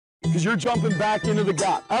because you're jumping back into the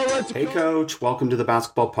gap. Hey, Coach. Welcome to the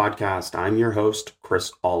Basketball Podcast. I'm your host,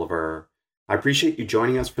 Chris Oliver. I appreciate you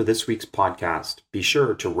joining us for this week's podcast. Be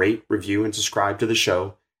sure to rate, review, and subscribe to the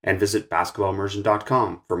show, and visit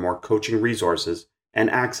basketballimmersion.com for more coaching resources and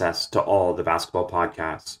access to all the basketball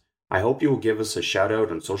podcasts. I hope you will give us a shout out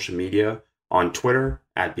on social media, on Twitter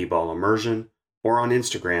at @BBallImmersion, or on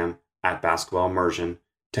Instagram at @BasketballImmersion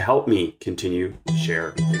to help me continue to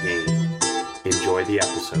share the game. Enjoy the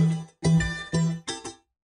episode.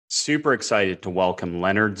 Super excited to welcome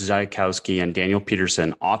Leonard, Zaichkowsky, and Daniel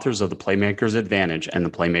Peterson, authors of The Playmaker's Advantage and The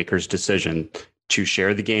Playmaker's Decision, to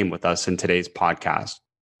share the game with us in today's podcast.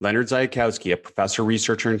 Leonard Zaichkowsky, a professor,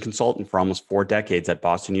 researcher, and consultant for almost 4 decades at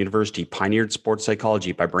Boston University, pioneered sports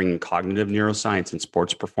psychology by bringing cognitive neuroscience and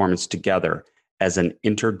sports performance together as an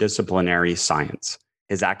interdisciplinary science.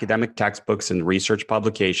 His academic textbooks and research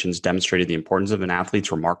publications demonstrated the importance of an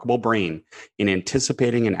athlete's remarkable brain in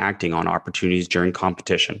anticipating and acting on opportunities during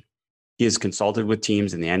competition. He has consulted with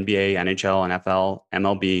teams in the NBA, NHL, NFL,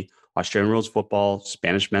 MLB, Australian rules football,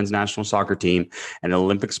 Spanish men's national soccer team, and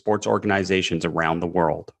Olympic sports organizations around the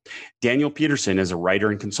world. Daniel Peterson is a writer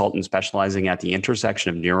and consultant specializing at the intersection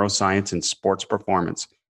of neuroscience and sports performance.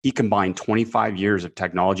 He combined 25 years of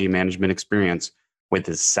technology management experience with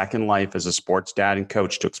his second life as a sports dad and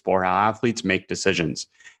coach to explore how athletes make decisions.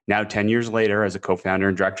 Now, 10 years later, as a co-founder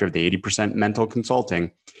and director of the 80% Mental Consulting,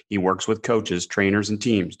 he works with coaches, trainers, and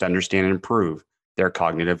teams to understand and improve their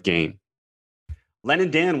cognitive game. Len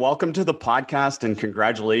and Dan, welcome to the podcast and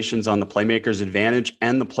congratulations on The Playmaker's Advantage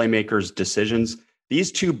and The Playmaker's Decisions.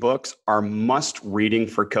 These 2 books are must reading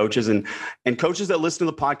for coaches, and coaches that listen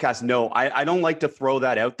to the podcast know I don't like to throw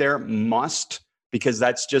that out there, must, because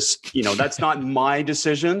that's just, that's not my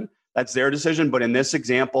decision. That's their decision. But in this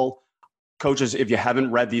example, coaches, if you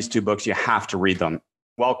haven't read these 2 books, you have to read them.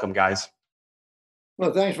 Welcome, guys.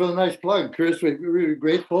 Well, thanks for the nice plug, Chris. We're really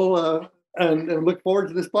grateful and look forward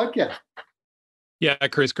to this podcast. Yeah,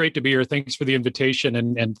 Chris, great to be here. Thanks for the invitation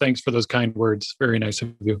and thanks for those kind words. Very nice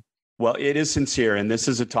of you. Well, it is sincere. And this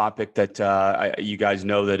is a topic that you guys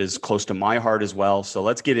know that is close to my heart as well. So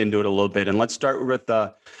let's get into it a little bit. And let's start with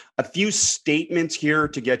a few statements here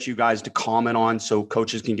to get you guys to comment on so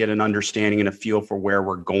coaches can get an understanding and a feel for where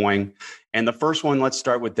we're going. And the first one, let's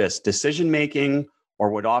start with this. Decision-making, or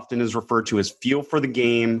what often is referred to as feel for the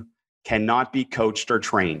game, cannot be coached or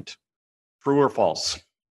trained. True or false?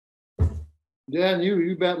 Dan,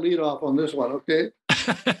 you bet lead off on this one, okay?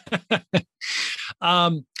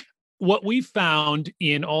 What we found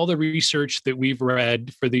in all the research that we've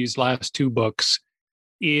read for these last 2 books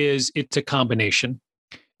is it's a combination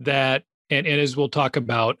that, and as we'll talk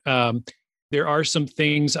about, there are some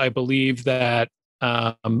things I believe that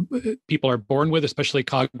people are born with, especially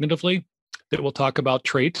cognitively, that we'll talk about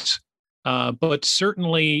traits. But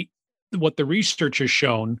certainly what the research has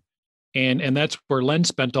shown, and that's where Len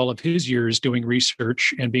spent all of his years doing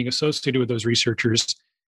research and being associated with those researchers,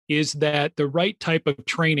 is that the right type of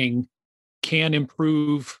training can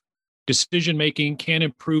improve decision-making, can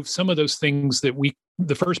improve some of those things that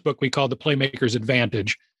the first book we called The Playmaker's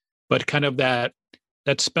Advantage, but kind of that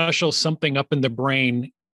special something up in the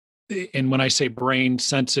brain. And when I say brain,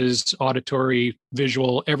 senses, auditory,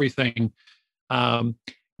 visual, everything,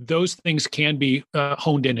 those things can be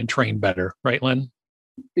honed in and trained better. Right, Len?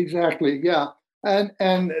 Exactly. Yeah.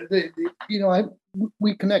 And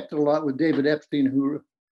we connected a lot with David Epstein, who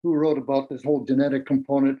wrote about this whole genetic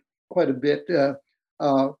component quite a bit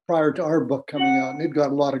prior to our book coming out. And it got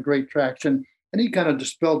a lot of great traction. And he kind of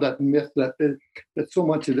dispelled that myth that so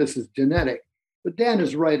much of this is genetic. But Dan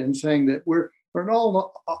is right in saying that we're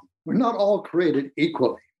not all created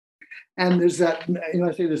equally. And there's that,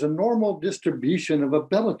 I say there's a normal distribution of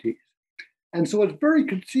abilities. And so it's very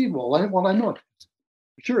conceivable. I know it's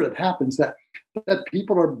sure it happens that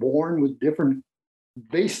people are born with different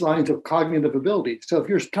baselines of cognitive abilities. So if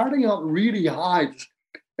you're starting out really high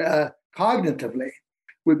cognitively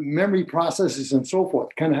with memory processes and so forth,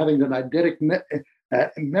 kind of having that eidetic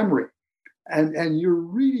memory, and you're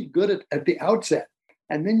really good at the outset,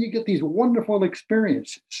 and then you get these wonderful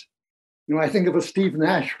experiences. I think of a Steve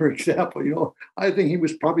Nash, for example. I think he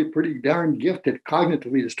was probably pretty darn gifted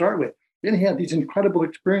cognitively to start with. Then he had these incredible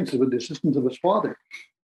experiences with the assistance of his father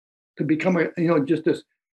to become just this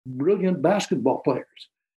brilliant basketball players.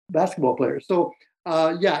 So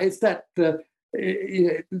it's that the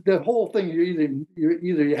whole thing.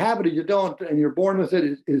 You have it or you don't, and you're born with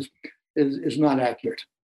it is not accurate.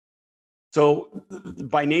 So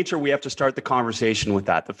by nature, we have to start the conversation with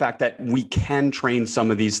that. The fact that we can train some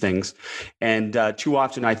of these things. And too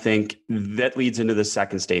often, I think that leads into the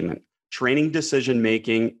second statement. training decision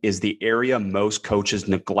making is the area most coaches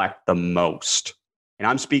neglect the most. And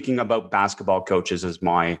I'm speaking about basketball coaches as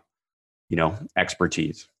my,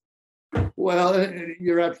 expertise. Well,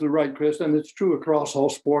 you're absolutely right, Chris, and it's true across all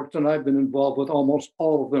sports. And I've been involved with almost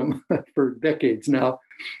all of them for decades now.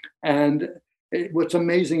 And what's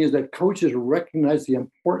amazing is that coaches recognize the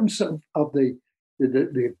importance of the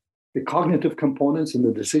cognitive components in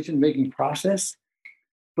the decision-making process,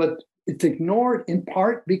 but it's ignored in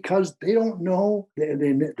part because they don't know,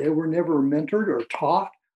 they were never mentored or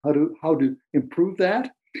taught how to improve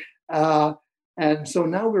that. And so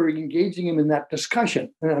now we're engaging them in that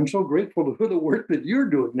discussion. And I'm so grateful for the work that you're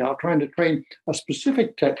doing now, trying to train a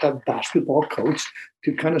specific type of basketball coach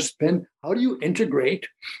to kind of how do you integrate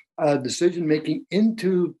decision-making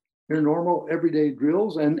into their normal everyday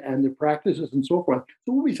drills and their practices and so forth.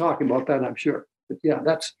 So we'll be talking about that, I'm sure. But yeah,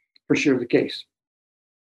 that's for sure the case.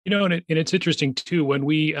 And it's interesting too, when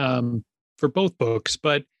we, for both books,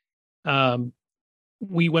 but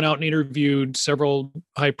we went out and interviewed several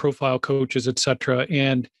high-profile coaches, et cetera,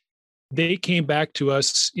 and they came back to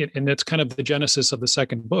us, and that's kind of the genesis of the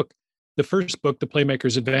second book. The first book, The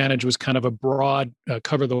Playmaker's Advantage, was kind of a broad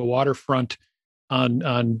cover the waterfront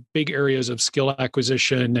on big areas of skill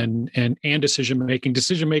acquisition and decision making.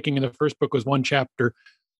 Decision making in the first book was one chapter,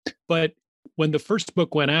 but when the first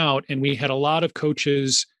book went out and we had a lot of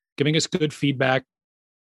coaches giving us good feedback,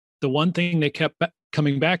 the one thing they kept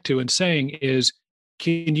coming back to and saying is,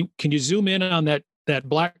 can you zoom in on that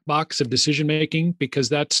black box of decision making, because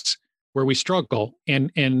that's where we struggle.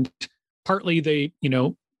 And partly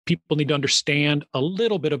people need to understand a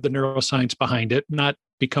little bit of the neuroscience behind it, not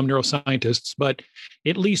become neuroscientists, but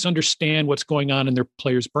at least understand what's going on in their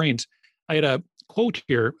players' brains. I had a quote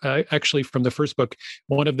here, actually from the first book,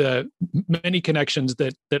 one of the many connections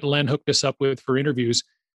that Len hooked us up with for interviews.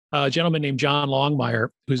 A gentleman named John Longmire,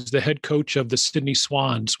 who's the head coach of the Sydney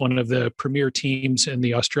Swans, one of the premier teams in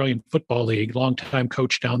the Australian Football League, longtime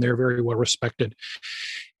coach down there, very well respected.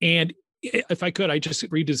 And if I could, I just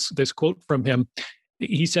read this quote from him.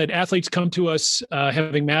 He said, "Athletes come to us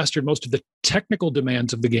having mastered most of the technical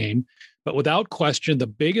demands of the game, but without question, the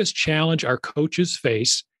biggest challenge our coaches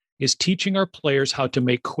face is teaching our players how to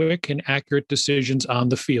make quick and accurate decisions on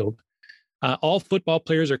the field. All football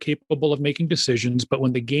players are capable of making decisions, but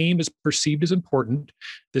when the game is perceived as important,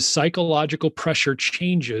 the psychological pressure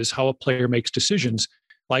changes how a player makes decisions.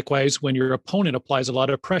 Likewise, when your opponent applies a lot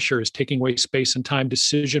of pressure, is taking away space and time,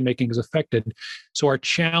 decision-making is affected. So our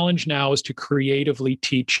challenge now is to creatively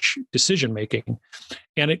teach decision-making."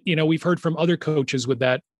 And we've heard from other coaches with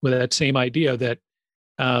that same idea that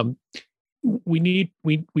we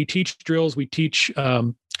teach drills, we teach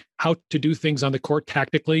how to do things on the court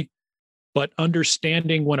tactically, but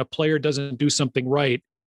understanding when a player doesn't do something right,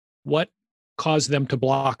 what caused them to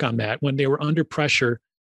block on that? When they were under pressure,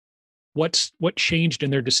 what changed in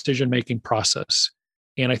their decision-making process?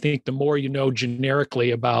 And I think the more you know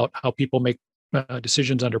generically about how people make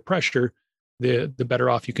decisions under pressure, the better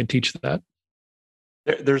off you can teach that.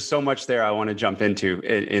 There's so much there I want to jump into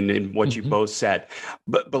in what you both said.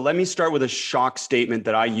 But let me start with a shock statement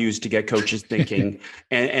that I use to get coaches thinking.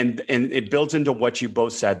 and it builds into what you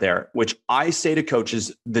both said there, which I say to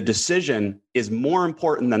coaches, the decision is more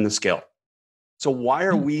important than the skill. So why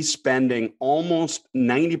are we spending almost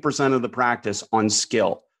 90% of the practice on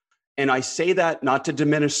skill? And I say that not to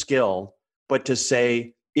diminish skill, but to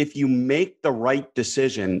say, if you make the right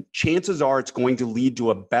decision, chances are it's going to lead to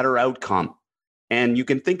a better outcome. And you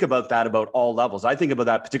can think about that about all levels. I think about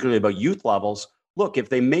that particularly about youth levels. Look, if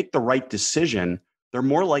they make the right decision, they're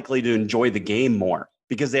more likely to enjoy the game more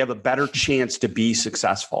because they have a better chance to be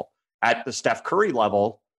successful. At the Steph Curry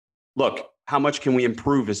level, look, how much can we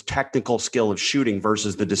improve his technical skill of shooting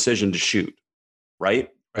versus the decision to shoot, right?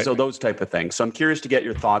 So those type of things. So I'm curious to get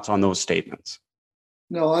your thoughts on those statements.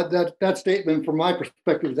 No, that statement from my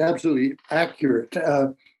perspective is absolutely accurate.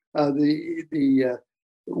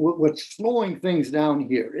 What's slowing things down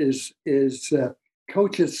here is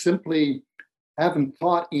coaches simply haven't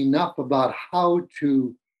thought enough about how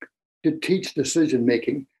to teach decision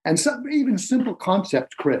making, and even simple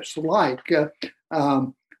concepts, Chris, like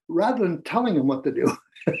rather than telling them what to do,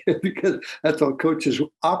 because that's how coaches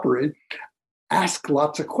operate, ask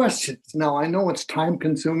lots of questions. Now I know it's time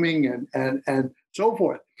consuming and so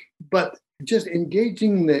forth, but just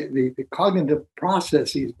engaging the cognitive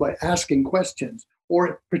processes by asking questions,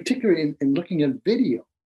 or particularly in looking at video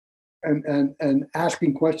and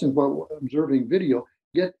asking questions while observing video,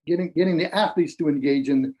 getting the athletes to engage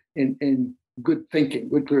in good thinking,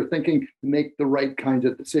 good clear thinking, to make the right kinds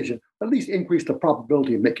of decisions, at least increase the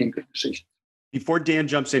probability of making good decisions. Before Dan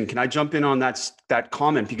jumps in, can I jump in on that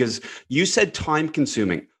comment? Because you said time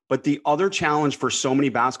consuming, but the other challenge for so many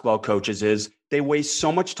basketball coaches is they waste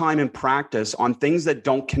so much time in practice on things that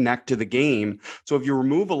don't connect to the game. So if you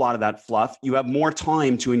remove a lot of that fluff, you have more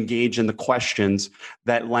time to engage in the questions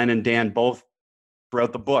that Len and Dan both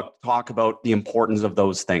throughout the book talk about the importance of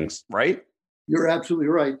those things, right? You're absolutely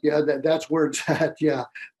right. Yeah, that's where it's at. Yeah,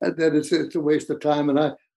 that it's a waste of time. And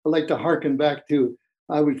I like to hearken back to,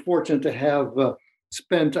 I was fortunate to have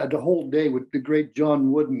spent the whole day with the great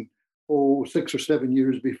John Wooden, 6 or 7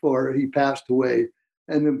 years before he passed away.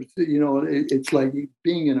 And, it's like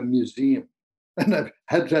being in a museum. And I've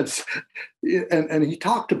had that, and he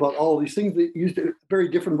talked about all these things that used a very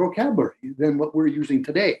different vocabulary than what we're using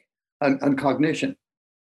today on cognition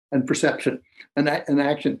and perception and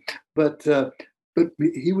action. But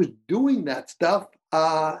he was doing that stuff,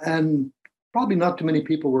 and probably not too many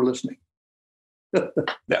people were listening.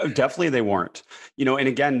 Definitely they weren't. And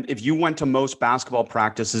again, if you went to most basketball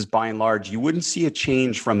practices, by and large, you wouldn't see a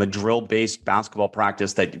change from a drill-based basketball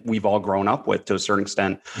practice that we've all grown up with to a certain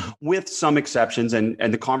extent, with some exceptions. And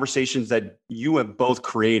the conversations that you have both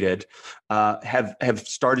created have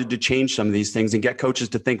started to change some of these things and get coaches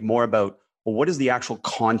to think more about, well, what is the actual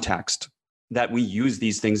context that we use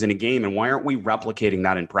these things in a game, and why aren't we replicating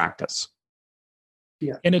that in practice?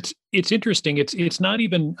 Yeah, and it's interesting. It's not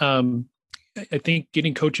even. I think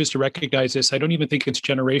getting coaches to recognize this, I don't even think it's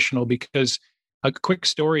generational, because a quick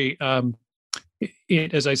story,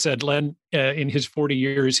 as I said, Len, in his 40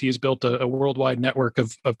 years, he has built a worldwide network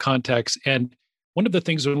of contacts. And one of the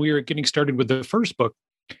things when we were getting started with the first book,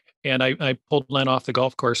 and I pulled Len off the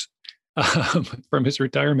golf course from his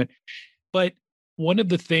retirement, but one of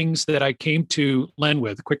the things that I came to Len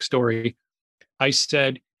with, a quick story, I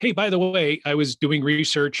said, hey, by the way, I was doing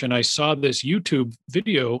research and I saw this YouTube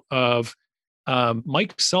video of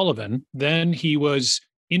Mike Sullivan. Then he was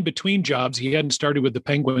in between jobs. He hadn't started with the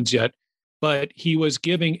Penguins yet, but he was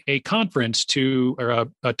giving a conference or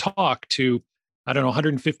a talk to,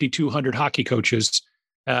 150, 200 hockey coaches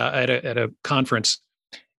at a conference.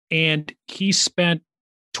 And he spent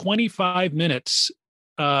 25 minutes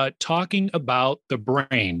talking about the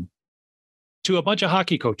brain to a bunch of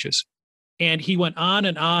hockey coaches. And he went on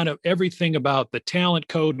and on of everything about the talent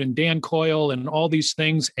code and Dan Coyle and all these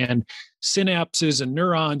things and synapses and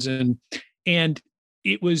neurons. And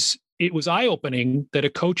it was eye-opening that a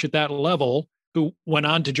coach at that level, who went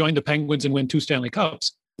on to join the Penguins and win 2 Stanley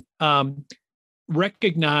Cups,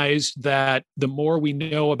 recognized that the more we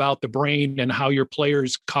know about the brain and how your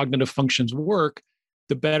players' cognitive functions work,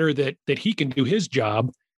 the better that he can do his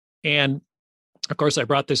job. And of course, I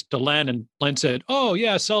brought this to Len, and Len said, oh,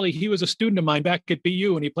 yeah, Sully, he was a student of mine back at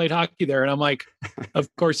BU, and he played hockey there. And I'm like,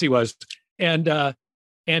 of course he was. And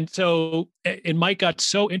Mike got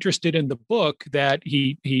so interested in the book that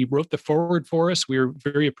he wrote the foreword for us. We were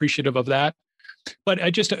very appreciative of that. But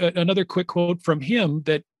another quick quote from him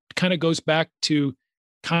that kind of goes back to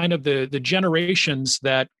kind of the generations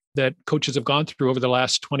that coaches have gone through over the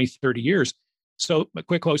last 20, 30 years. So a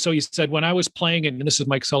quick quote. So he said, when I was playing, and this is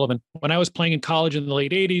Mike Sullivan, when I was playing in college in the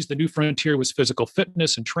late 80s, the new frontier was physical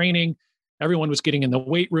fitness and training. Everyone was getting in the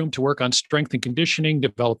weight room to work on strength and conditioning,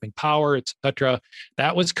 developing power, et cetera.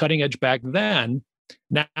 That was cutting edge back then.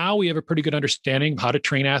 Now we have a pretty good understanding of how to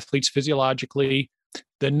train athletes physiologically.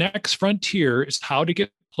 The next frontier is how to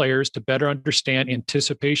get players to better understand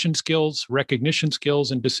anticipation skills, recognition skills,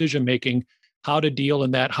 and decision-making, how to deal in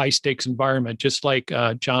that high-stakes environment, just like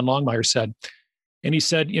John Longmire said. And he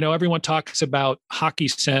said, everyone talks about hockey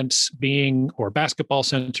sense or basketball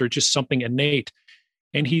sense, or just something innate.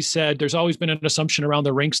 And he said, there's always been an assumption around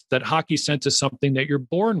the rinks that hockey sense is something that you're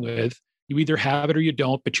born with. You either have it or you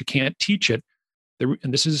don't, but you can't teach it.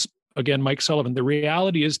 And this is, again, Mike Sullivan. The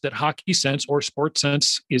reality is that hockey sense or sports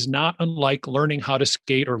sense is not unlike learning how to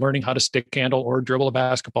skate or learning how to stick handle or dribble a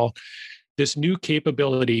basketball. This new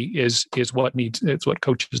capability is what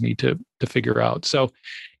coaches need to figure out. So,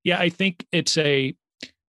 yeah, I think it's again,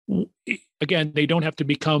 they don't have to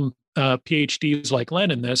become PhDs like Len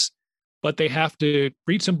in this, but they have to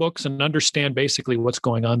read some books and understand basically what's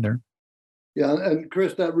going on there. Yeah, and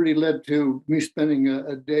Chris, that really led to me spending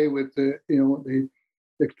a day with the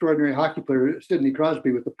extraordinary hockey player Sidney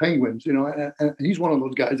Crosby with the Penguins. And he's one of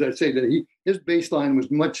those guys. I'd say that his baseline was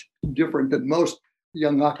much different than most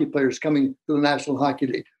young hockey players coming to the National Hockey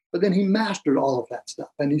League. But then he mastered all of that stuff,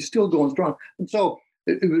 and he's still going strong. And so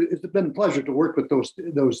it's been a pleasure to work with those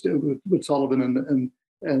with Sullivan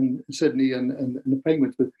and Sidney and the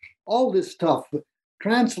Penguins. But all this stuff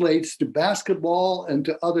translates to basketball and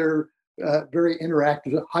to other very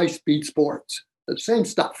interactive, high-speed sports. The same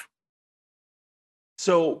stuff.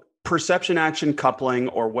 So perception action coupling,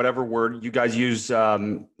 or whatever word you guys use,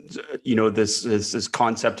 this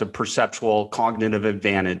concept of perceptual cognitive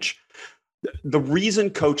advantage. The reason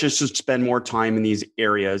coaches should spend more time in these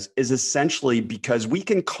areas is essentially because we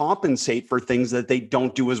can compensate for things that they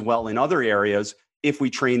don't do as well in other areas if we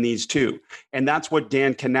train these too. And that's what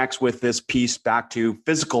Dan connects with this piece back to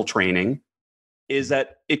physical training, is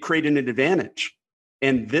that it created an advantage.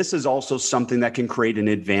 And this is also something that can create an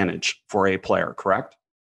advantage for a player, correct?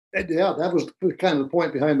 Yeah, that was kind of the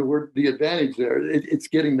point behind the word, the advantage there. It's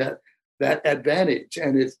getting that advantage,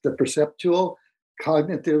 and it's the perceptual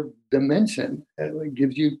cognitive dimension. It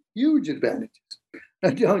gives you huge advantages.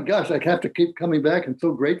 And gosh, I have to keep coming back. I'm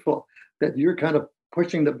so grateful that you're kind of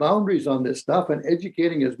pushing the boundaries on this stuff and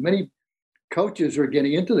educating as many coaches who are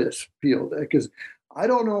getting into this field, because I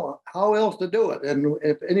don't know how else to do it. And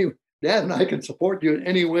if Dan and I can support you in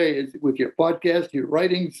any way with your podcast, your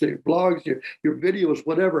writings, your blogs, your videos,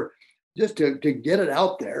 whatever, just to get it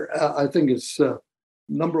out there, I think is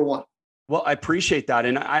number one. Well, I appreciate that.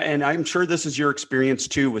 And I'm sure this is your experience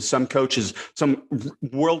too with some coaches, some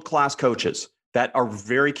world-class coaches that are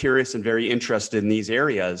very curious and very interested in these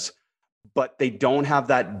areas, but they don't have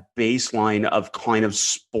that baseline of kind of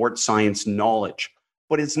sports science knowledge.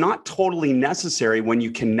 But it's not totally necessary when you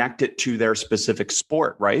connect it to their specific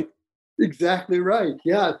sport, right? Exactly right.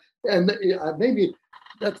 Yeah. And maybe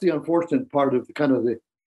that's the unfortunate part of the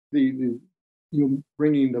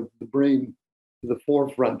bringing the brain to the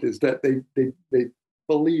forefront, is that they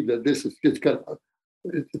believe that this is it's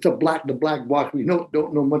the black box. We don't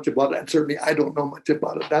know much about it. And certainly I don't know much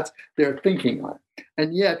about it. That's their thinking on it.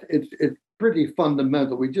 And yet it's pretty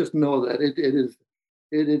fundamental. We just know that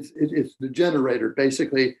it's the generator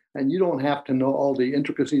basically, and you don't have to know all the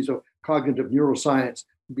intricacies of cognitive neuroscience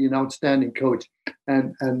to be an outstanding coach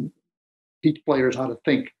and teach players how to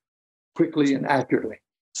think quickly and accurately.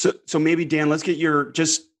 So maybe Dan, let's get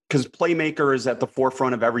just because Playmaker is at the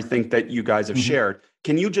forefront of everything that you guys have shared.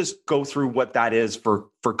 Can you just go through what that is for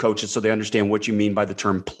coaches so they understand what you mean by the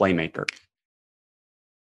term Playmaker?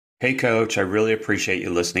 Hey, Coach, I really appreciate you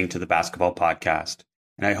listening to the basketball podcast,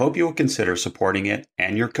 and I hope you will consider supporting it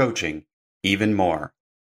and your coaching even more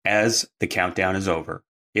as the countdown is over.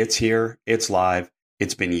 It's here. It's live.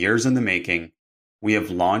 It's been years in the making. We have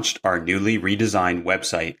launched our newly redesigned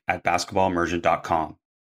website at basketballimmersion.com.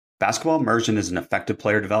 Basketball Immersion is an effective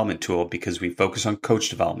player development tool because we focus on coach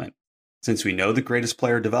development. Since we know the greatest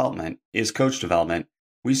player development is coach development,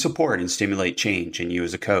 we support and stimulate change in you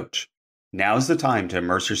as a coach. Now is the time to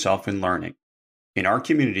immerse yourself in learning. In our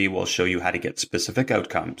community, we'll show you how to get specific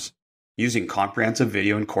outcomes. Using comprehensive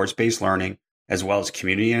video and course-based learning, as well as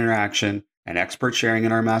community interaction and expert sharing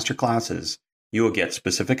in our master classes, you will get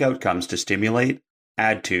specific outcomes to stimulate,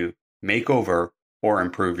 add to, make over, or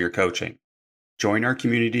improve your coaching. Join our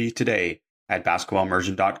community today at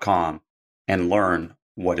basketballimmersion.com and learn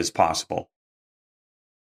what is possible.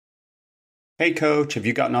 Hey, Coach, have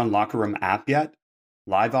you gotten on Locker Room app yet?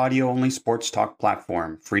 Live audio-only sports talk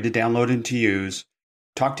platform, free to download and to use.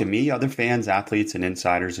 Talk to me, other fans, athletes, and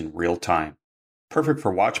insiders in real time. Perfect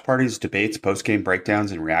for watch parties, debates, post-game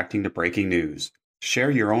breakdowns, and reacting to breaking news. Share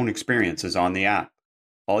your own experiences on the app.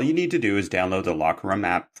 All you need to do is download the Locker Room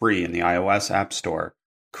app free in the iOS App Store,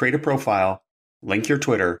 create a profile, link your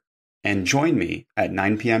Twitter, and join me at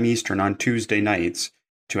 9 p.m. Eastern on Tuesday nights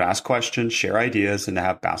to ask questions, share ideas, and to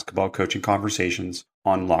have basketball coaching conversations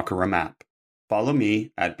on Locker Room app. Follow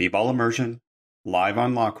me at B-Ball Immersion, live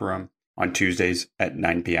on Locker Room on Tuesdays at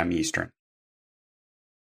 9 p.m. Eastern.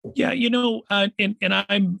 Yeah, and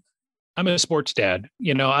I'm a sports dad.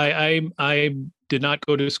 I did not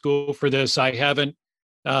go to school for this. I haven't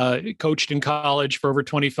coached in college for over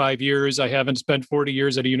 25 years. I haven't spent 40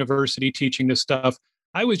 years at a university teaching this stuff.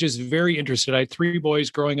 I was just very interested. I had 3 boys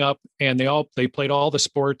growing up, and they played all the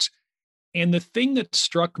sports. And the thing that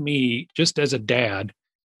struck me just as a dad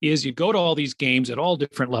is you go to all these games at all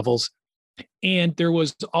different levels, and there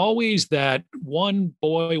was always that one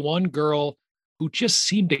boy, one girl who just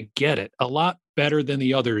seemed to get it a lot better than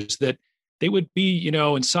the others, that they would be,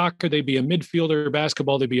 in soccer, they'd be a midfielder,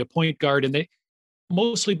 basketball, they'd be a point guard, and they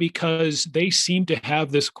mostly because they seem to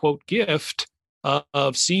have this quote gift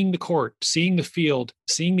of seeing the court, seeing the field,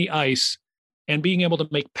 seeing the ice, and being able to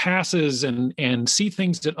make passes and see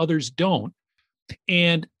things that others don't.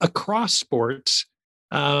 And across sports,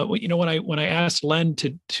 when I asked Len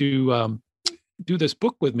to do this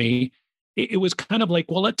book with me, it was kind of like,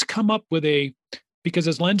 well, let's come up with because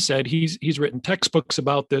as Len said, he's written textbooks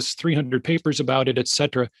about this, 300 papers about it, et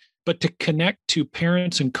cetera. But to connect to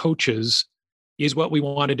parents and coaches is what we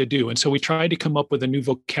wanted to do. And so we tried to come up with a new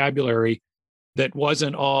vocabulary that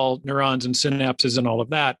wasn't all neurons and synapses and all of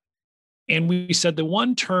that, And we said the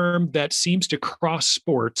one term that seems to cross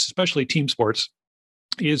sports, especially team sports,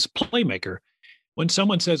 is playmaker. When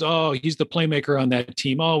someone says, oh, he's the playmaker on that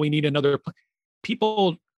team, oh, we need another,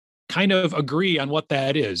 people kind of agree on what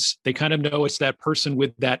that is. They kind of know it's that person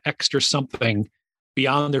with that extra something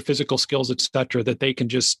beyond their physical skills, et cetera, that they can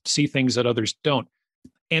just see things that others don't.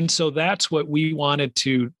 And so that's what we wanted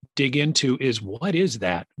to dig into is what is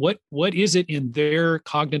that? What is it in their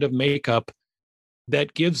cognitive makeup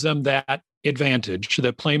that gives them that advantage,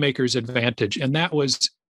 the playmaker's advantage? And that was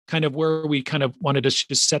kind of where we kind of wanted to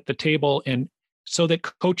just set the table, and so that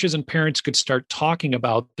coaches and parents could start talking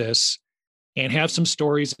about this and have some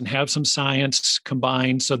stories and have some science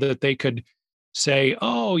combined so that they could say,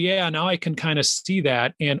 oh, yeah, now I can kind of see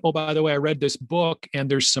that. And, oh, by the way, I read this book and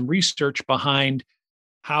there's some research behind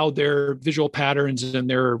how their visual patterns and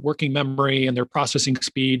their working memory and their processing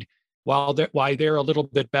speed, why they're a little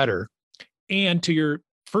bit better. And to your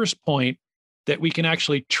first point, that we can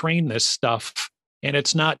actually train this stuff. And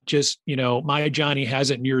it's not just, my Johnny has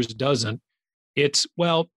it and yours doesn't. It's,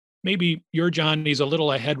 well, maybe your Johnny's a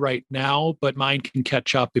little ahead right now, but mine can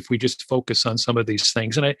catch up if we just focus on some of these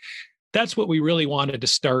things. And that's what we really wanted to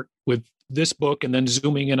start with this book, and then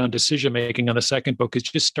zooming in on decision-making on the second book is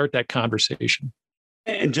just start that conversation.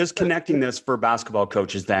 And just connecting this for basketball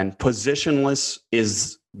coaches, then positionless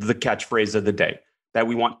is the catchphrase of the day, that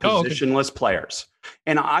we want positionless players.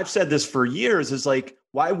 And I've said this for years, is like,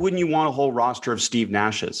 why wouldn't you want a whole roster of Steve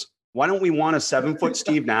Nashes? Why don't we want a 7-foot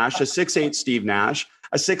Steve Nash, a 6'8" Steve Nash,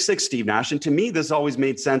 a 6'6" Steve Nash? And to me, this always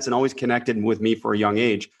made sense and always connected with me for a young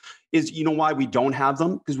age is, why we don't have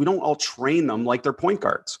them? Because we don't all train them like they're point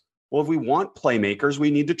guards. Well, if we want playmakers,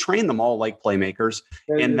 we need to train them all like playmakers.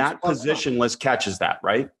 And that positionless catches that,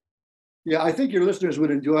 right? Yeah, I think your listeners would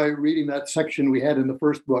enjoy reading that section we had in the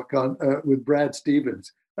first book on with Brad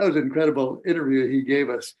Stevens. That was an incredible interview he gave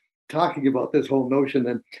us talking about this whole notion.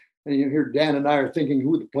 And you hear Dan and I are thinking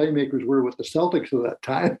who the playmakers were with the Celtics at that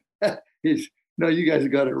time. He's, no, you guys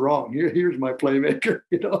have got it wrong. Here's my playmaker,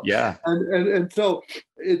 Yeah. And so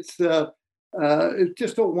it's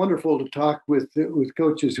just so wonderful to talk with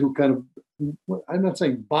coaches who kind of, I'm not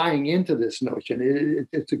saying buying into this notion.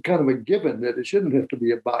 It's a kind of a given that it shouldn't have to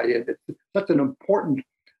be a buy-in. It's such an important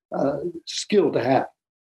skill to have.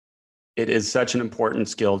 It is such an important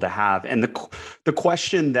skill to have. And the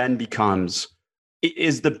question then becomes,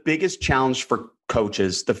 is the biggest challenge for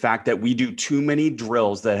coaches the fact that we do too many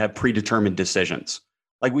drills that have predetermined decisions?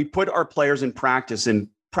 Like we put our players in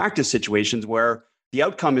practice situations where the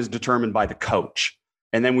outcome is determined by the coach.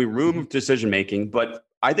 And then we remove decision-making. But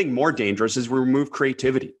I think more dangerous is we remove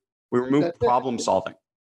creativity. We remove problem solving.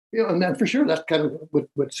 And then for sure, that's kind of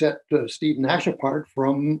what set Steve Nash apart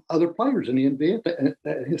from other players in the NBA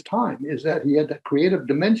at his time, is that he had that creative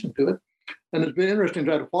dimension to it. And it's been interesting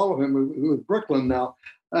to try to follow him with Brooklyn now.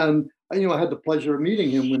 And, I had the pleasure of meeting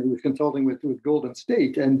him when he was consulting with Golden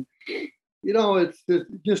State. And, it's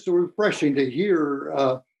just refreshing to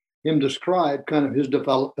hear him describe kind of his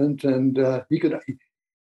development. And he could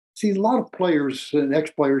see a lot of players and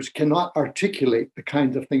ex-players cannot articulate the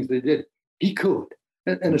kinds of things they did. He could.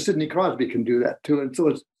 And a Sidney Crosby can do that too. And so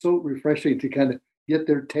it's so refreshing to kind of get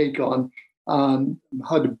their take on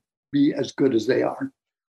how to be as good as they are.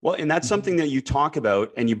 Well, and that's something that you talk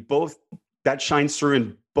about, and that shines through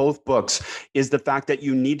in both books, is the fact that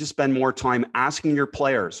you need to spend more time asking your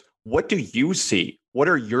players, what do you see? What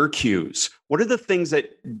are your cues? What are the things that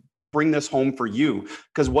bring this home for you?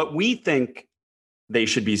 Because what we think they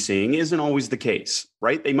should be seeing isn't always the case,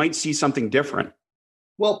 right? They might see something different.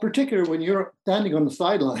 Well, particularly when you're standing on the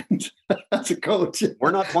sidelines as a coach.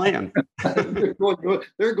 We're not playing.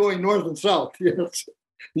 They're going north and south, yes.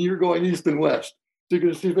 And you're going east and west. So you're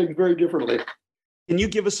going to see things very differently. Can you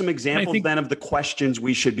give us some examples then of the questions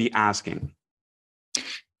we should be asking?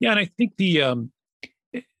 Yeah, and I think the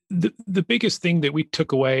biggest thing that we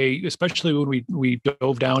took away, especially when we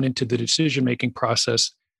dove down into the decision-making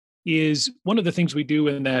process, is one of the things we do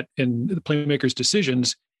in the Playmaker's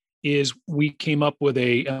decisions is we came up with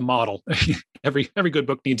a model. Every good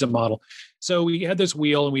book needs a model. So we had this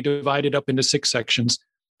wheel and we divided up into 6 sections.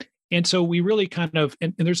 And so we really kind of,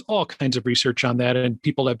 and there's all kinds of research on that and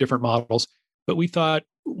people have different models, but we thought,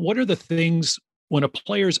 what are the things when a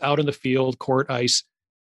player's out in the field, court, ice,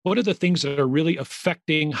 what are the things that are really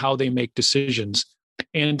affecting how they make decisions?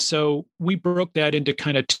 And so we broke that into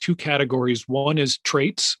kind of 2 categories. One is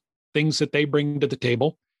traits, things that they bring to the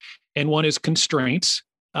table, and one is constraints,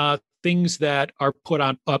 things that are put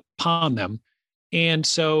upon them. And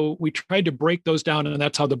so we tried to break those down, and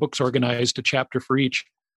that's how the book's organized, a chapter for each.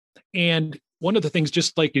 And one of the things,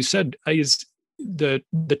 just like you said, is the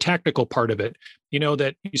tactical part of it,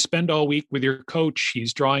 that you spend all week with your coach.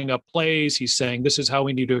 He's drawing up plays. He's saying, this is how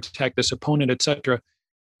we need to attack this opponent, et cetera.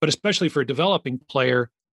 But especially for a developing player,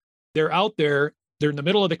 they're out there, they're in the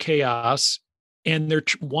middle of the chaos. And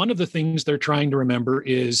one of the things they're trying to remember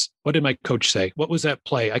is, what did my coach say? What was that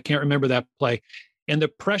play? I can't remember that play. And the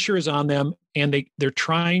pressure is on them, and they're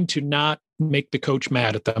trying to not make the coach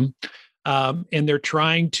mad at them. And they're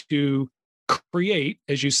trying to create,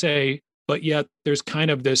 as you say, but yet there's kind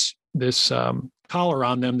of this collar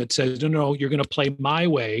on them that says, no, you're going to play my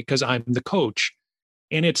way because I'm the coach.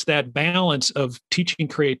 And it's that balance of teaching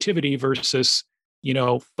creativity versus,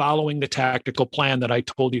 following the tactical plan that I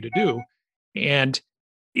told you to do. And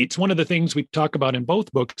it's one of the things we talk about in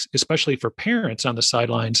both books, especially for parents on the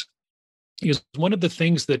sidelines, is one of the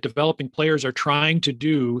things that developing players are trying to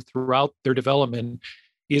do throughout their development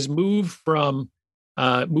is move towards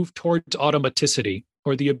automaticity,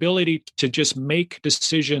 or the ability to just make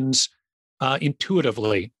decisions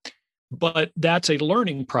intuitively. But that's a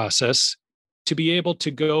learning process to be able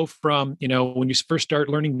to go from, when you first start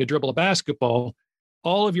learning to dribble a basketball,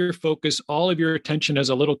 all of your focus, all of your attention as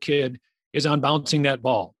a little kid is on bouncing that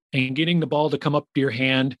ball and getting the ball to come up to your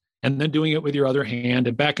hand and then doing it with your other hand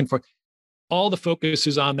and back and forth. All the focus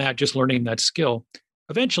is on that, just learning that skill.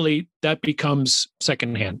 Eventually, that becomes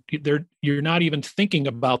secondhand. You're not even thinking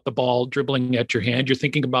about the ball dribbling at your hand. You're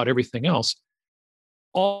thinking about everything else.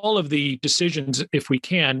 All of the decisions, if we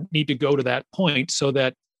can, need to go to that point so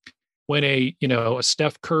that when a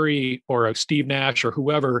Steph Curry or a Steve Nash or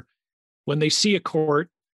whoever, when they see a court,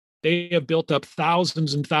 they have built up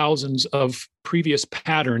thousands and thousands of previous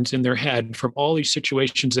patterns in their head from all these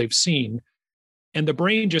situations they've seen. And the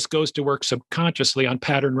brain just goes to work subconsciously on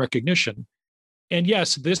pattern recognition. And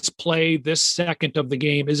yes, this play, this second of the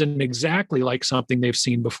game isn't exactly like something they've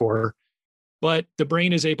seen before, but the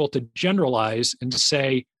brain is able to generalize and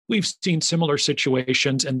say, we've seen similar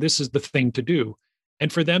situations and this is the thing to do.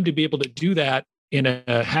 And for them to be able to do that in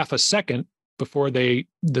a half a second before the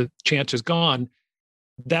chance is gone,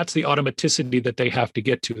 that's the automaticity that they have to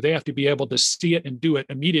get to. They have to be able to see it and do it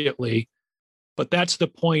immediately. But that's the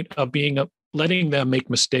point of letting them make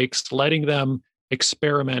mistakes, letting them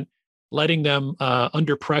experiment, letting them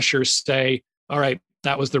under pressure say, all right,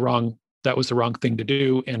 that was the wrong thing to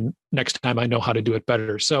do. And next time I know how to do it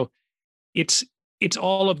better. So it's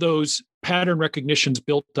all of those pattern recognitions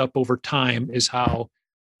built up over time is how,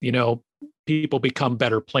 people become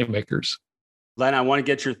better playmakers. Len, I want to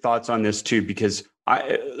get your thoughts on this too, because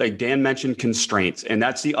like Dan mentioned constraints, and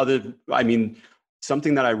that's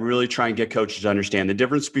something that I really try and get coaches to understand. The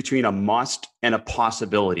difference between a must and a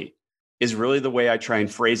possibility is really the way I try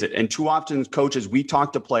and phrase it. And too often, coaches, we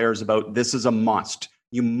talk to players about this is a must.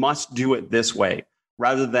 You must do it this way,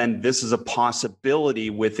 rather than this is a possibility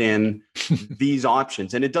within these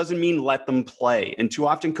options. And it doesn't mean let them play. And too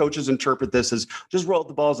often coaches interpret this as just roll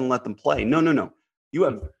the balls and let them play. No.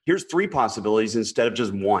 Here's 3 possibilities instead of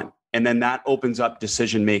just 1. And then that opens up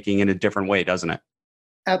decision-making in a different way, doesn't it?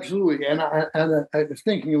 Absolutely. And I was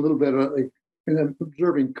thinking a little bit about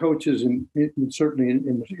observing coaches and certainly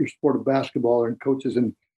in your sport of basketball and coaches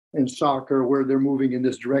in soccer, where they're moving in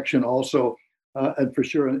this direction also, and for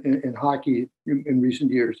sure in hockey in recent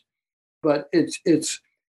years. But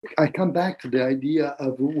I come back to the idea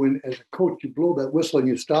of when, as a coach, you blow that whistle and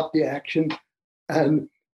you stop the action and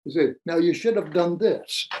you say, now you should have done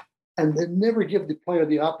this. And then never give the player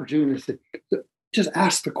the opportunity to just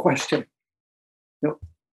ask the question. You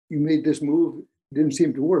made this move, didn't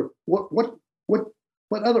seem to work. What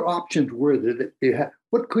other options were there that you had?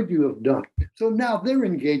 What could you have done? So now they're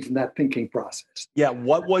engaged in that thinking process. Yeah.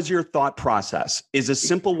 What was your thought process? Is a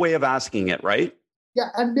simple way of asking it, right? Yeah.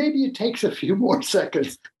 And maybe it takes a few more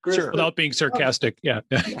seconds. Chris, sure. Without being sarcastic. Yeah.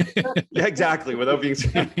 Yeah, exactly. Without being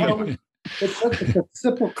sarcastic. It's a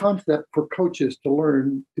simple concept for coaches to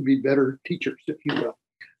learn to be better teachers, if you will.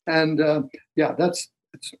 And that's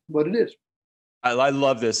what it is. I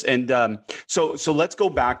love this. And so let's go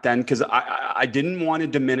back then, because I didn't want to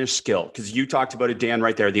diminish skill, because you talked about it, Dan,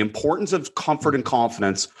 right there. The importance of comfort and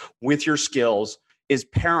confidence with your skills is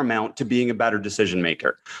paramount to being a better decision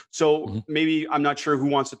maker. So maybe, I'm not sure who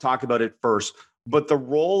wants to talk about it first, but the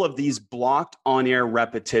role of these blocked on-air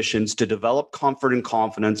repetitions to develop comfort and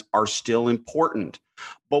confidence are still important.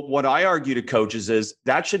 But what I argue to coaches is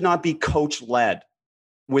that should not be coach-led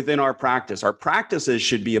within our practice. Our practices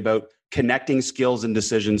should be about connecting skills and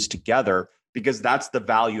decisions together, because that's the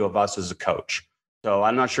value of us as a coach. So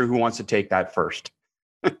I'm not sure who wants to take that first.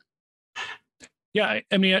 Yeah,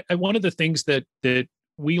 I mean, one of the things that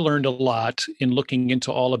we learned a lot in looking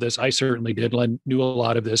into all of this, I certainly did, Len knew a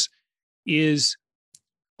lot of this, is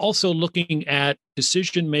also looking at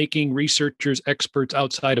decision-making researchers, experts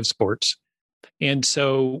outside of sports. And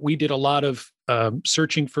so we did a lot of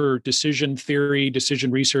searching for decision theory,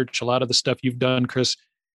 decision research, a lot of the stuff you've done, Chris.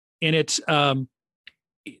 And it's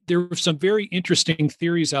there were some very interesting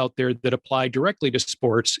theories out there that apply directly to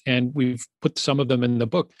sports, and we've put some of them in the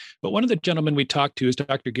book. But one of the gentlemen we talked to is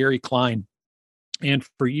Dr. Gary Klein. And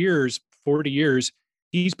for years, 40 years,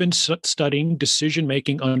 he's been studying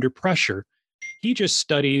decision-making under pressure. He just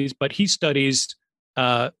studies, but he studies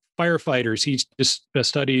firefighters. He just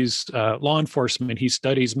studies law enforcement. He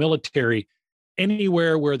studies military.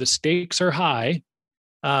 Anywhere where the stakes are high,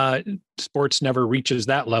 sports never reaches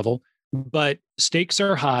that level, but stakes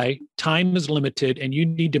are high, time is limited, and you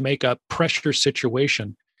need to make a pressure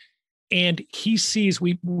situation. And he sees,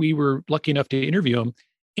 we were lucky enough to interview him,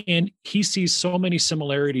 and he sees so many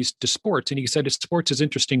similarities to sports. And he said sports is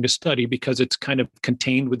interesting to study because it's kind of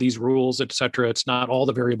contained with these rules, et cetera. It's not all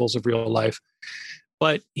the variables of real life.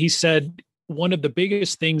 But he said one of the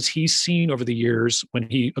biggest things he's seen over the years when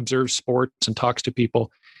he observes sports and talks to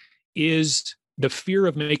people is the fear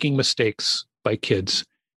of making mistakes by kids,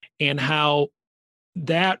 and how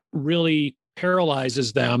that really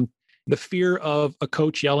paralyzes them. The fear of a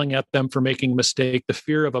coach yelling at them for making a mistake, the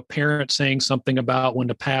fear of a parent saying something about when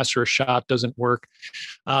a pass or a shot doesn't work.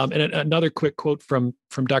 And another quick quote from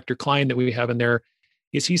Dr. Klein that we have in there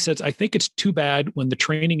is he says, I think it's too bad when the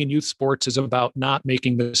training in youth sports is about not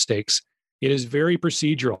making mistakes. It is very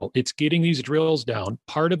procedural. It's getting these drills down.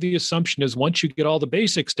 Part of the assumption is once you get all the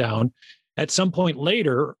basics down, at some point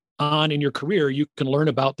later on in your career, you can learn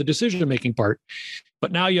about the decision-making part.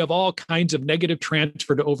 But now you have all kinds of negative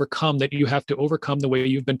transfer to overcome that you have to overcome the way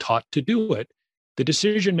you've been taught to do it. The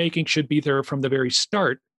decision-making should be there from the very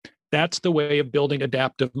start. That's the way of building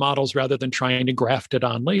adaptive models rather than trying to graft it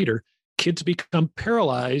on later. Kids become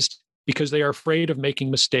paralyzed because they are afraid of making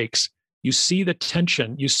mistakes. You see the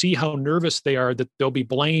tension. You see how nervous they are that they'll be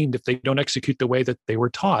blamed if they don't execute the way that they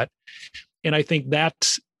were taught. And I think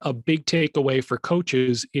that's a big takeaway for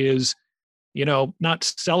coaches is, not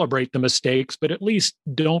celebrate the mistakes, but at least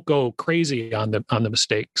don't go crazy on the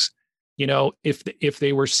mistakes. If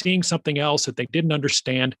they were seeing something else that they didn't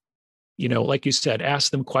understand, like you said,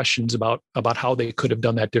 ask them questions about how they could have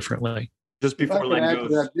done that differently. Just before Len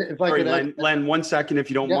goes, Len, 1 second, if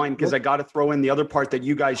you don't mind, because I got to throw in the other part that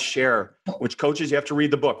you guys share, which coaches, you have to read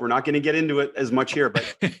the book. We're not going to get into it as much here,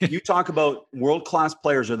 but you talk about world-class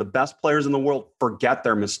players or the best players in the world forget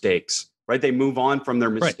their mistakes, right? They move on from their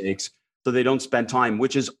mistakes so they don't spend time,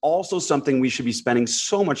 which is also something we should be spending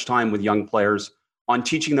so much time with young players on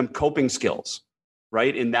teaching them coping skills,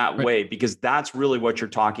 right? In that way, because that's really what you're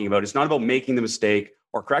talking about. It's not about making the mistake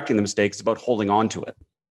or correcting the mistake. It's about holding on to it.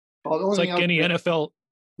 It's like any NFL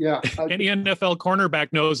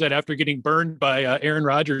cornerback knows that after getting burned by Aaron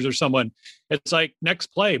Rodgers or someone, it's like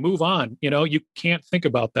next play, move on. You can't think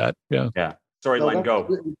about that. Yeah. Sorry, Len, go.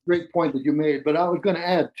 Great point that you made, but I was going to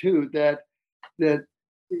add too that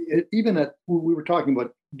even at we were talking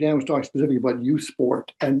about, Dan was talking specifically about youth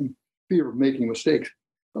sport and fear of making mistakes.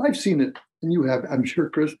 But I've seen it, and you have, I'm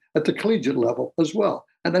sure, Chris, at the collegiate level as well.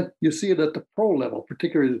 And then you see it at the pro level,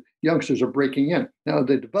 particularly as youngsters are breaking in. Now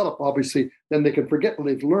they develop, obviously, then they can forget what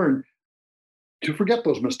they've learned to forget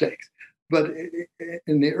those mistakes. But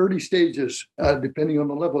in the early stages, depending on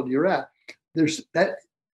the level you're at, there's that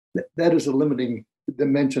is a limiting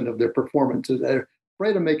dimension of their performances. They're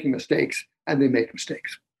afraid of making mistakes, and they make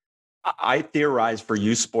mistakes. I theorize for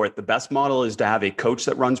youth sport, the best model is to have a coach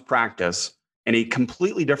that runs practice and a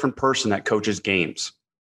completely different person that coaches games,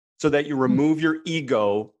 so that you remove your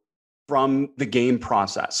ego from the game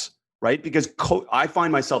process, right? Because I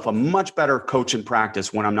find myself a much better coach in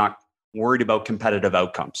practice when I'm not worried about competitive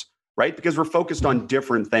outcomes, right? Because we're focused on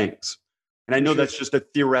different things. And I know that's just a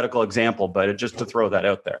theoretical example, but just to throw that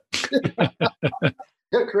out there.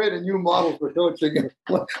 Create a new model for coaching.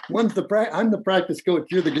 I'm the practice coach,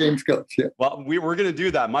 you're the games coach. Yeah. Well, we're going to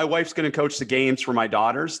do that. My wife's going to coach the games for my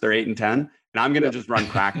daughters. They're 8 and 10. And I'm going to just run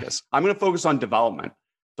practice. I'm going to focus on development.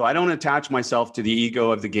 So I don't attach myself to the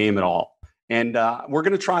ego of the game at all. And we're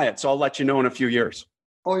going to try it. So I'll let you know in a few years.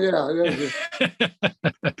 Oh, yeah.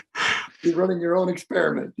 You're running your own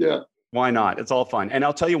experiment. Yeah. Why not? It's all fun. And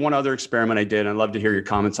I'll tell you one other experiment I did. I'd love to hear your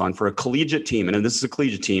comments on for a collegiate team. And this is a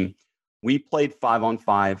collegiate team. We played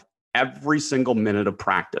 5-on-5 every single minute of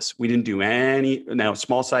practice. We didn't do any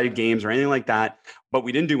small-sided games or anything like that, but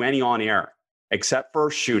we didn't do any on air except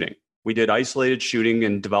for shooting. We did isolated shooting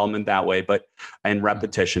and development that way, and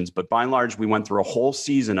repetitions. But by and large, we went through a whole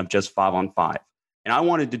season of just 5-on-5. And I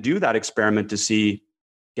wanted to do that experiment to see,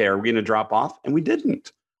 okay, are we going to drop off? And we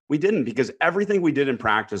didn't. We didn't, because everything we did in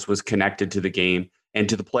practice was connected to the game. and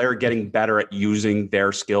to the player getting better at using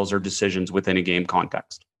their skills or decisions within a game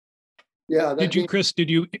context. Yeah. Chris,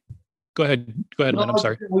 go ahead, Len, I'm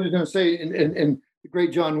sorry. I was going to say, and the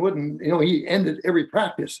great John Wooden, he ended every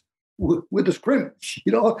practice with a scrimmage,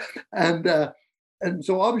 and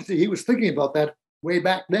so obviously he was thinking about that way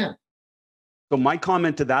back then. So my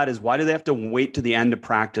comment to that is, why do they have to wait to the end of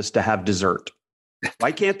practice to have dessert?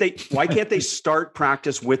 Why can't they start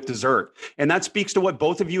practice with dessert? And that speaks to what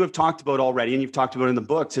both of you have talked about already, and you've talked about in the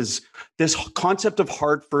books, is this concept of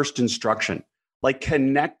hard first instruction, like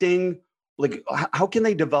connecting. Like, how can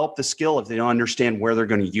they develop the skill if they don't understand where they're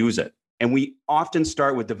going to use it? And we often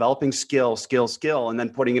start with developing skill, and then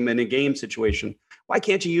putting them in a game situation. Why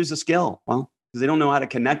can't you use the skill? Well, because they don't know how to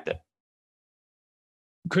connect it.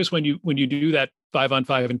 Chris, when you do that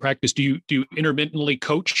 5-on-5 in practice, do you intermittently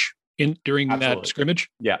coach during that scrimmage?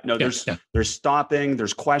 Yeah, no, there's stopping,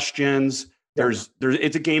 there's questions, there's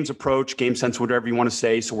it's a games approach, game sense, whatever you want to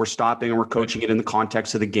say. So we're stopping and we're coaching it in the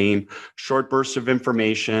context of the game, short bursts of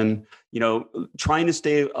information, trying to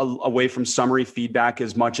stay away from summary feedback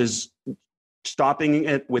as much as stopping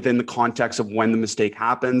it within the context of when the mistake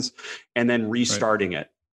happens and then restarting it.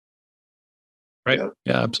 Right.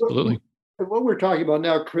 Yeah, absolutely. What we're talking about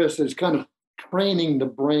now, Chris, is kind of training the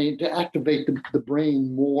brain to activate the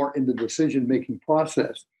brain more in the decision-making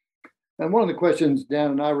process. And one of the questions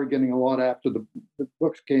Dan and I were getting a lot after the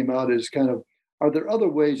books came out is kind of, are there other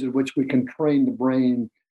ways in which we can train the brain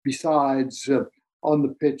besides on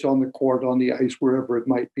the pitch, on the court, on the ice, wherever it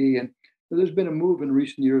might be? And there's been a move in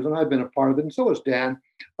recent years, and I've been a part of it, and so has Dan,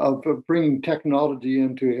 of bringing technology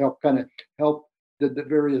in to help the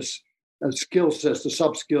various skill sets, the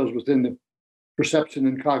sub-skills within the perception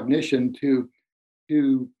and cognition to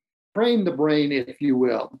train the brain, if you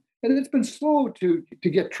will. And it's been slow to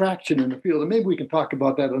get traction in the field. And maybe we can talk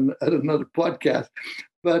about that at another podcast.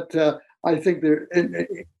 But I think we're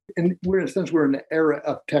in the era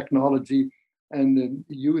of technology and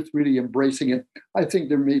the youth really embracing it. I think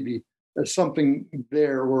there may be something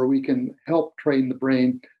there where we can help train the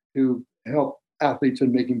brain to help athletes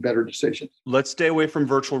in making better decisions. Let's stay away from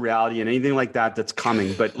virtual reality and anything like that that's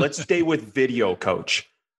coming, but let's stay with video, coach.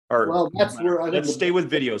 Let's stay with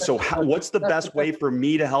video. So what's the best way for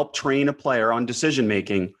me to help train a player on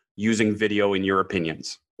decision-making using video, in your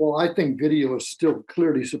opinions? Well, I think video is still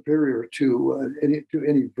clearly superior to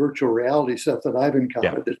any virtual reality stuff that I've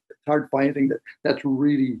encountered. Yeah. It's hard to find anything that's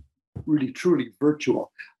really, really, truly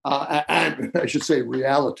virtual. And I should say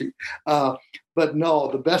reality. But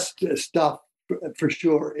no, the best stuff for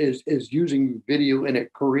sure is using video in a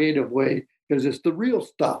creative way, because it's the real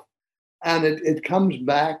stuff. And it comes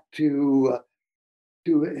back to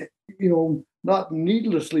not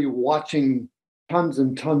needlessly watching tons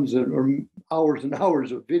and tons or hours and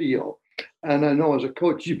hours of video. And I know as a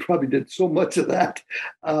coach, you probably did so much of that.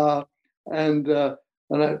 And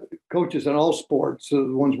coaches in all sports, the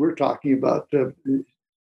ones we're talking about,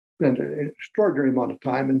 spend an extraordinary amount of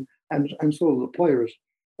time, and so do the players.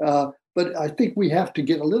 But I think we have to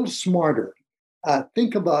get a little smarter.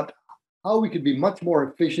 Think about how we could be much more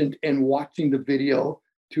efficient in watching the video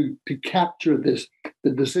to capture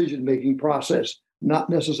the decision-making process, not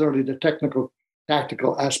necessarily the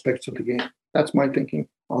tactical aspects of the game. That's my thinking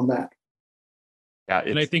on that. Yeah,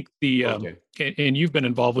 and I think and you've been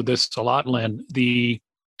involved with this a lot, Len, the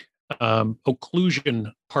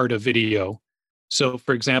occlusion part of video. So,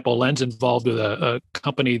 for example, Len's involved with a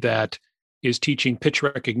company that is teaching pitch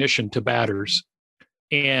recognition to batters.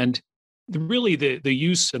 And really the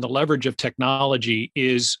use and the leverage of technology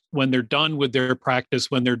is when they're done with their practice,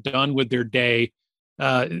 when they're done with their day,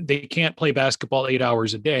 they can't play basketball 8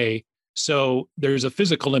 hours a day. So there's a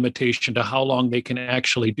physical limitation to how long they can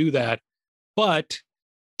actually do that. But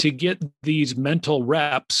to get these mental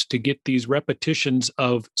reps, to get these repetitions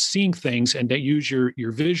of seeing things and to use your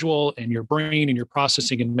visual and your brain and your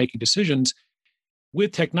processing and making decisions,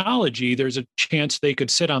 with technology, there's a chance they could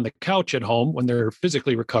sit on the couch at home when they're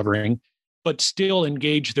physically recovering, but still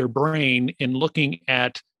engage their brain in looking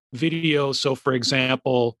at video. So, for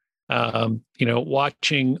example,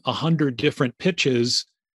 watching 100 different pitches,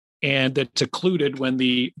 and that's occluded when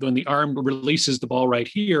the arm releases the ball right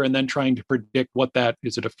here, and then trying to predict what that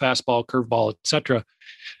is, it a fastball, curveball, etc.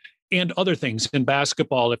 And other things in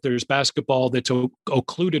basketball. If there's basketball that's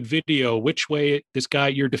occluded video, which way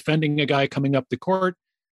you're defending a guy coming up the court,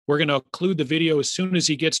 we're going to occlude the video as soon as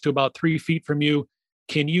he gets to about 3 feet from you.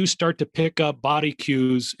 Can you start to pick up body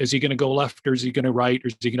cues? Is he going to go left, or is he going to right, or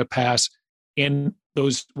is he going to pass? And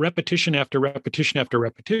those repetition after repetition after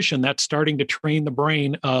repetition, that's starting to train the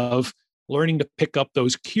brain of learning to pick up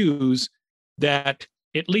those cues that,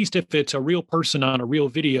 at least if it's a real person on a real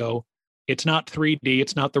video, It's not 3D.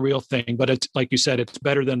 It's not the real thing, but it's like you said, it's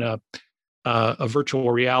better than a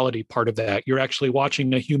virtual reality part of that. You're actually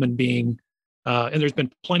watching a human being. And there's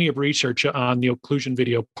been plenty of research on the occlusion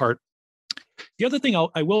video part. The other thing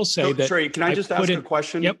I will say that... Sorry, can I just ask a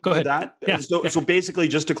question? Yep, go ahead. That? Yeah, So basically,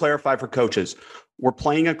 just to clarify for coaches, we're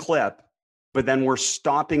playing a clip, but then we're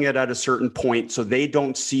stopping it at a certain point so they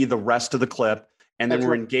don't see the rest of the clip. And then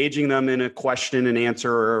we're engaging them in a question and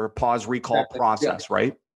answer or pause recall process,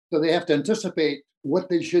 right? So they have to anticipate what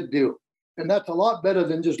they should do. And that's a lot better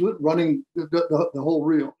than just running the whole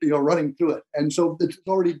reel, running through it. And so it's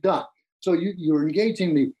already done. So you're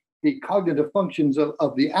engaging the cognitive functions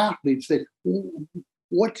of the athletes. That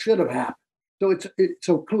what should have happened? So it's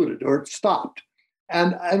occluded or it's stopped.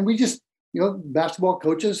 And we just, basketball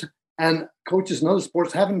coaches and coaches in other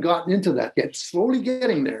sports haven't gotten into that yet. Slowly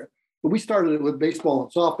getting there. But we started it with baseball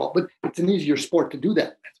and softball, but it's an easier sport to do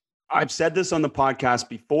that. I've said this on the podcast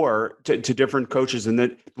before to different coaches, and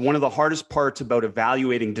that one of the hardest parts about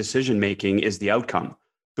evaluating decision-making is the outcome.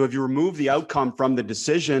 So if you remove the outcome from the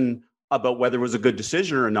decision about whether it was a good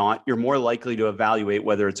decision or not, you're more likely to evaluate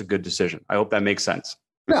whether it's a good decision. I hope that makes sense.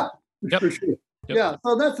 Yeah, for sure. Yep. Yeah,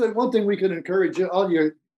 so that's the one thing we could encourage all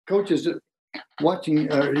your coaches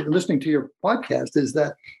watching or listening to your podcast is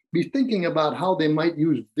that be thinking about how they might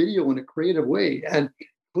use video in a creative way. And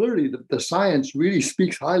clearly the science really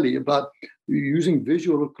speaks highly about using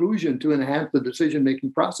visual occlusion to enhance the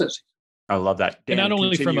decision-making process. I love that. Dan, and not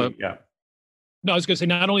only from a... Yeah. No, I was going to say,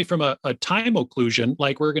 not only from a time occlusion,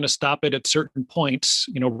 like we're going to stop it at certain points,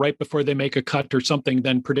 right before they make a cut or something,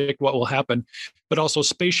 then predict what will happen, but also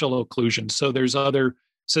spatial occlusion. So there's other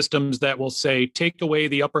systems that will say, take away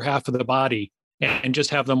the upper half of the body and just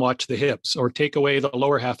have them watch the hips, or take away the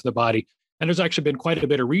lower half of the body. And there's actually been quite a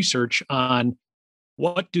bit of research on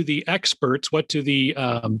what do the experts, what do the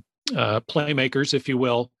playmakers, if you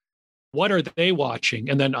will, what are they watching?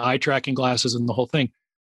 And then eye tracking glasses and the whole thing.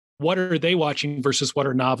 What are they watching versus what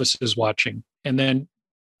are novices watching? And then,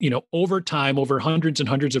 over time, over hundreds and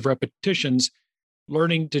hundreds of repetitions,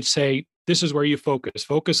 learning to say, this is where you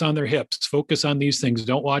focus on their hips, focus on these things,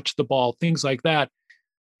 don't watch the ball, things like that.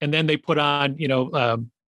 And then they put on,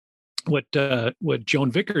 what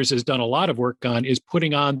Joan Vickers has done a lot of work on is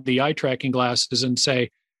putting on the eye tracking glasses and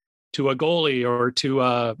say to a goalie or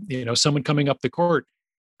to, someone coming up the court,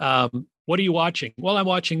 what are you watching? Well, I'm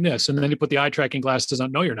watching this. And then you put the eye tracking glasses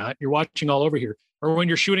on. No, you're not. You're watching all over here. Or when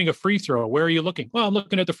you're shooting a free throw, where are you looking? Well, I'm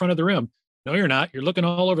looking at the front of the rim. No, you're not. You're looking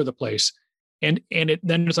all over the place. And then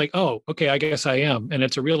it's like, oh, okay, I guess I am. And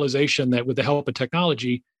it's a realization that with the help of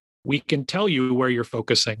technology, we can tell you where you're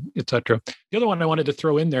focusing, et cetera. The other one I wanted to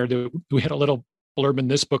throw in there that we had a little blurb in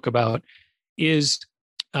this book about is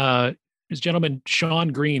this gentleman, Sean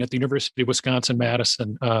Green at the University of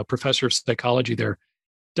Wisconsin-Madison, professor of psychology there,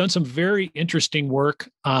 done some very interesting work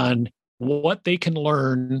on what they can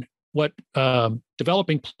learn, what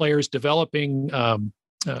developing players, developing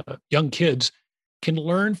young kids can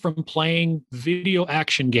learn from playing video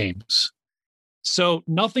action games. So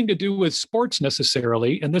nothing to do with sports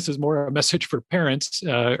necessarily, and this is more a message for parents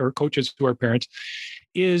or coaches who are parents,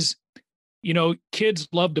 is, kids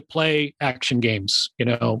love to play action games,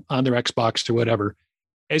 on their Xbox or whatever.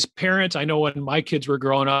 As parents, I know when my kids were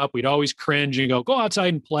growing up, we'd always cringe and go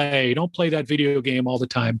outside and play. Don't play that video game all the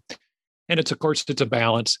time. And of course, it's a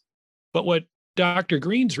balance. But what Dr.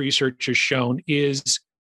 Green's research has shown is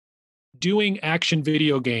doing action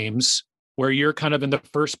video games where you're kind of in the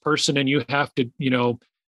first person and you have to,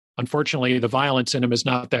 unfortunately, the violence in them is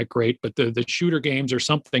not that great, but the shooter games or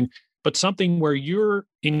something, but something where you're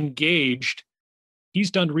engaged. He's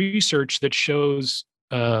done research that shows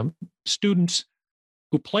students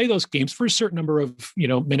who play those games for a certain number of,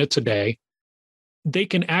 minutes a day, they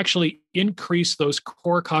can actually increase those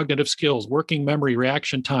core cognitive skills, working memory,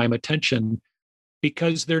 reaction time, attention,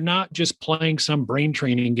 because they're not just playing some brain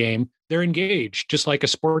training game. They're engaged, just like a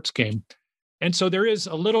sports game. And so there is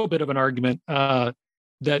a little bit of an argument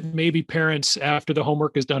that maybe parents, after the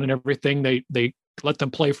homework is done and everything, they let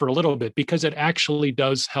them play for a little bit, because it actually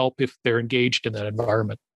does help if they're engaged in that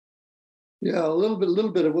environment. Yeah, a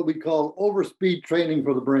little bit of what we call overspeed training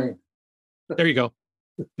for the brain. There you go.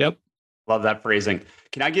 Yep. Love that phrasing.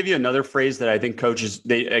 Can I give you another phrase that I think coaches,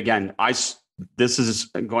 this is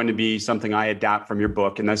going to be something I adapt from your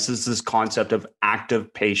book, and this is this concept of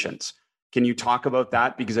active patience. Can you talk about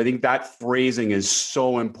that? Because I think that phrasing is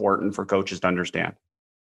so important for coaches to understand.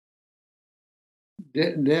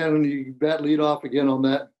 Dan, you bat lead off again on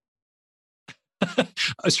that. I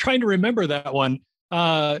was trying to remember that one.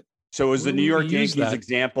 So it was the New York Yankees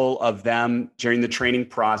example of them during the training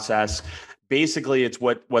process basically it's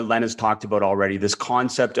what Len has talked about already, this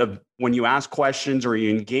concept of when you ask questions or you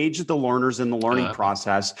engage the learners in the learning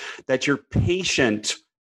process, that you're patient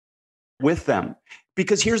with them.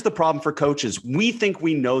 Because here's the problem for coaches. We think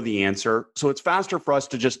we know the answer, so it's faster for us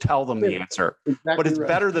to just tell them the answer. Exactly, but it's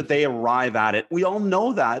better that they arrive at it. We all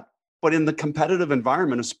know that, but in the competitive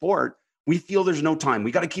environment of sport, we feel there's no time.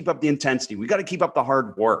 We got to keep up the intensity. We got to keep up the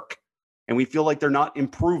hard work. And we feel like they're not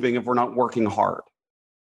improving if we're not working hard.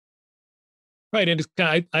 Right. And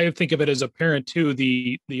I think of it as a parent too,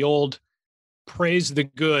 the old praise the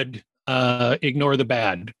good, ignore the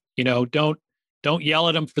bad. Don't yell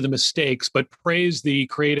at them for the mistakes, but praise the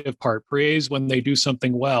creative part. Praise when they do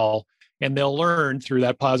something well, and they'll learn through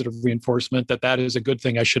that positive reinforcement that is a good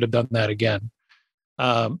thing. I should have done that again.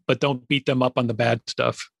 But don't beat them up on the bad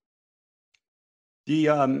stuff. The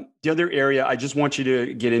other area I just want you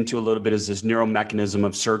to get into a little bit is this neuromechanism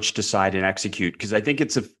of search, decide, and execute, because I think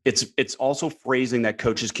it's also phrasing that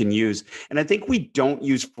coaches can use. And I think we don't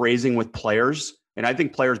use phrasing with players. And I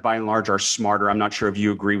think players by and large are smarter. I'm not sure if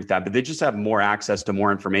you agree with that, but they just have more access to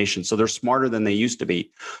more information. So they're smarter than they used to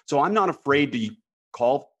be. So I'm not afraid to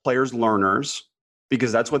call players learners,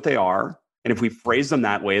 because that's what they are. And if we phrase them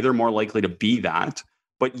that way, they're more likely to be that.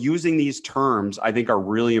 But using these terms, I think, are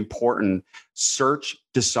really important. Search,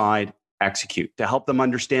 decide, execute, to help them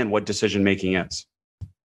understand what decision-making is.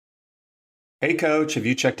 Hey, Coach, have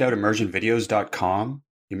you checked out immersionvideos.com?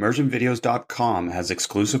 Immersionvideos.com has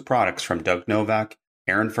exclusive products from Doug Novak,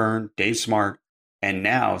 Aaron Fern, Dave Smart, and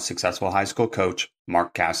now successful high school coach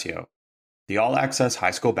Mark Cassio. The all-access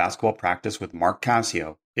high school basketball practice with Mark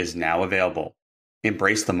Cassio is now available.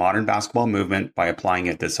 Embrace the modern basketball movement by applying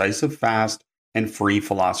a decisive, fast, and free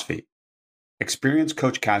philosophy. Experience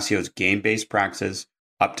Coach Cassio's game-based practices,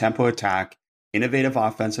 up-tempo attack, innovative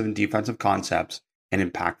offensive and defensive concepts, and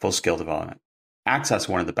impactful skill development. Access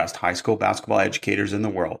one of the best high school basketball educators in the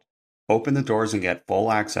world. Open the doors and get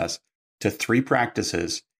full access to 3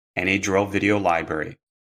 practices and a drill video library.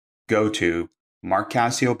 Go to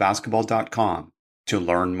markcassiobasketball.com to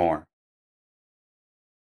learn more.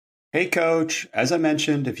 Hey, Coach, as I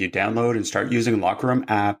mentioned, if you download and start using Locker Room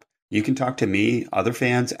app, you can talk to me, other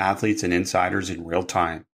fans, athletes, and insiders in real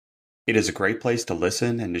time. It is a great place to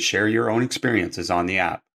listen and to share your own experiences on the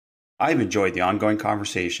app. I've enjoyed the ongoing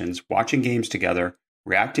conversations, watching games together,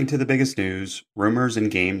 reacting to the biggest news, rumors, and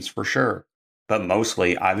games for sure. But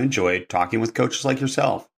mostly, I've enjoyed talking with coaches like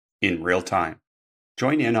yourself in real time.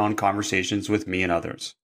 Join in on conversations with me and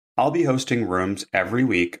others. I'll be hosting rooms every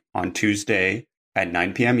week on Tuesday at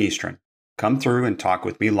 9 p.m. Eastern. Come through and talk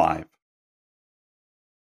with me live.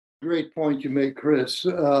 Great point you make, Chris,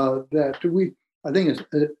 that I think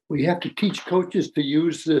we have to teach coaches to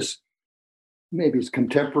use this. Maybe it's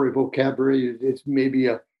contemporary vocabulary. It's maybe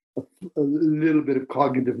a little bit of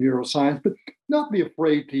cognitive neuroscience, but not be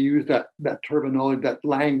afraid to use that terminology, that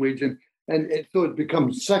language, and so it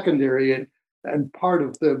becomes secondary and part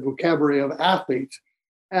of the vocabulary of athletes.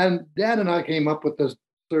 And Dan and I came up with this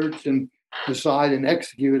search and decide and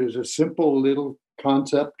execute as a simple little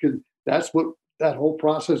concept, because that's what that whole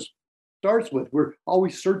process starts with. We're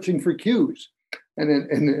always searching for cues. And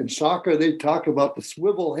in soccer, they talk about the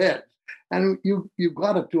swivel head. And you've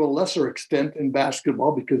got it to a lesser extent in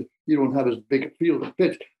basketball because you don't have as big a field of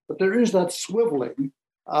pitch. But there is that swiveling.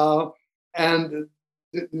 And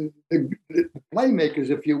the playmakers,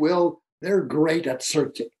 if you will, they're great at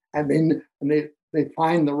searching. And they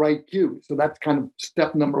find the right cues. So that's kind of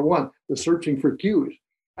step number one, the searching for cues.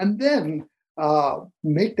 And then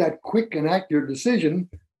make that quick and accurate decision.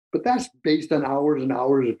 But that's based on hours and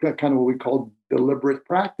hours of kind of what we call deliberate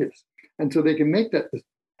practice. And so they can make that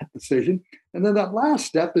decision. And then that last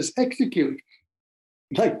step is execute.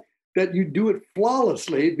 Like that you do it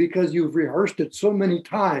flawlessly because you've rehearsed it so many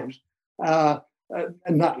times. And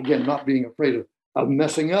not being afraid of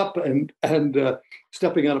messing up and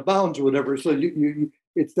stepping out of bounds or whatever. So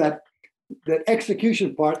it's that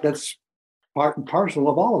execution part that's part and parcel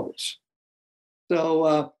of all of this.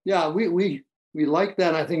 So we like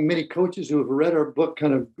that. I think many coaches who have read our book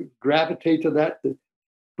kind of gravitate to that.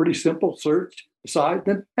 Pretty simple: search, decide,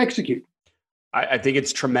 then execute. I think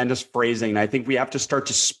it's tremendous phrasing. I think we have to start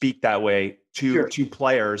to speak that way to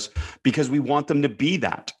players because we want them to be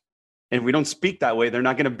that. And if we don't speak that way, they're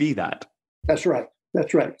not going to be that. That's right.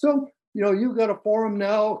 So, you've got a forum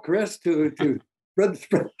now, Chris, to spread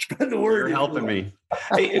the word. You're helping me.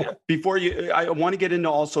 Hey, I want to get into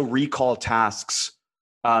also recall tasks,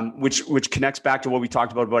 which connects back to what we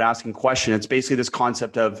talked about asking questions. It's basically this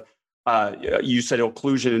concept of, you said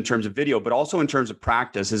occlusion in terms of video, but also in terms of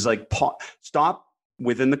practice is like stop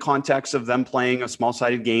within the context of them playing a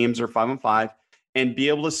small-sided games or 5-on-5 and be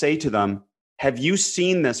able to say to them, have you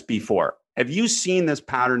seen this before? Have you seen this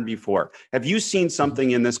pattern before? Have you seen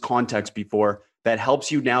something in this context before that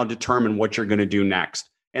helps you now determine what you're going to do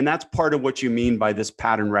next? And that's part of what you mean by this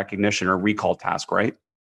pattern recognition or recall task, right?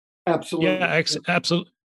 Absolutely. Yeah,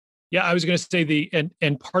 absolutely. Yeah, I was going to say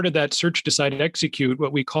and part of that search, decide, execute,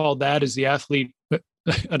 what we call that is the athlete,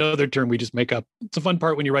 another term we just make up. It's a fun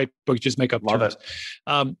part when you write books, just make up Love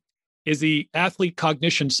terms. Is the athlete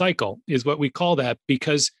cognition cycle is what we call that,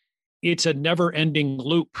 because it's a never ending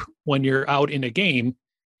loop when you're out in a game.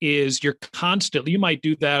 Is you're constantly, you might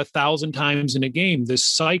do that 1,000 times in a game, this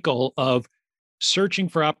cycle of searching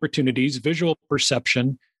for opportunities, visual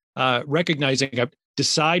perception, recognizing,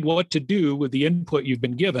 decide what to do with the input you've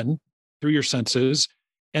been given through your senses,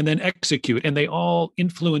 and then execute. And they all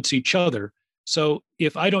influence each other. So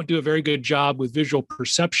if I don't do a very good job with visual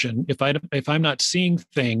perception, if I'm not seeing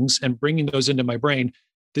things and bringing those into my brain,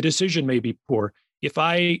 the decision may be poor. If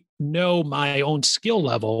I know my own skill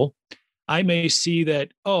level, I may see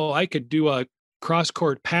that, oh, I could do a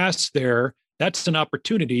cross-court pass there. That's an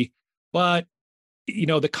opportunity. But,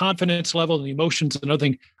 the confidence level and the emotions and another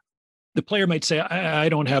thing, the player might say, I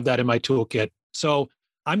don't have that in my toolkit. So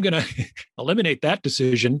I'm going to eliminate that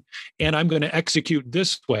decision and I'm going to execute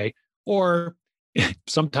this way. Or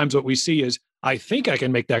sometimes what we see is, I think I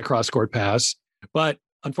can make that cross-court pass, but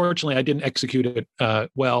unfortunately I didn't execute it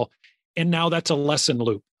well. And now that's a lesson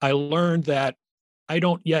loop. I learned that I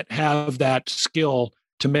don't yet have that skill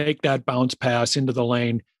to make that bounce pass into the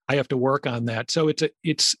lane. I have to work on that. So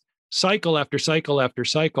it's cycle after cycle after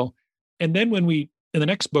cycle. And then in the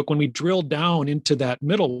next book, when we drill down into that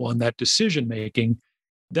middle one, that decision making,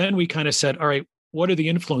 then we kind of said, all right, what are the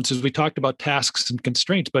influences? We talked about tasks and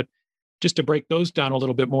constraints, but just to break those down a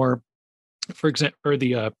little bit more, for example, or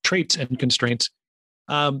the traits and constraints.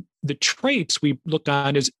 The traits we looked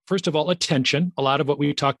on is, first of all, attention, a lot of what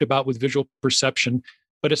we talked about with visual perception,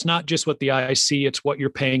 but it's not just what the eye see, it's what you're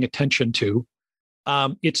paying attention to.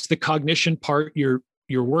 It's the cognition part, your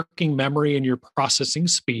working memory and your processing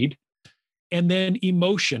speed. And then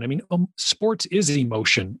emotion. I mean, sports is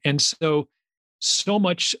emotion. And so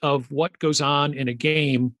much of what goes on in a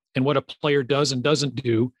game and what a player does and doesn't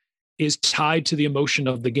do is tied to the emotion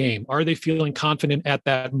of the game. Are they feeling confident at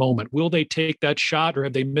that moment? Will they take that shot, or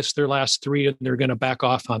have they missed their last three and they're going to back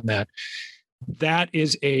off on that? That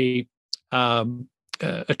is a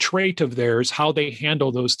trait of theirs, how they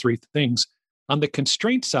handle those three things. On the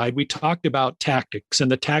constraint side, we talked about tactics and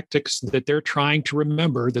the tactics that they're trying to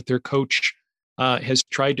remember that their coach has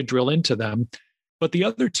tried to drill into them. But the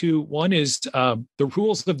other two, one is the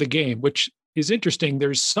rules of the game, which is interesting.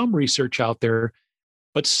 There's some research out there,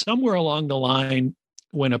 but somewhere along the line,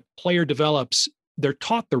 when a player develops, they're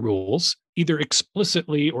taught the rules, either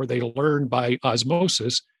explicitly or they learn by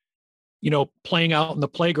osmosis. Playing out in the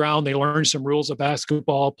playground, they learn some rules of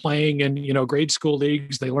basketball. Playing in, grade school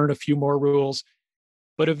leagues, they learn a few more rules.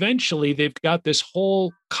 But eventually, they've got this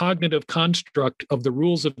whole cognitive construct of the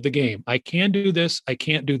rules of the game. I can do this. I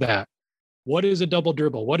can't do that. What is a double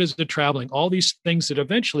dribble? What is the traveling? All these things that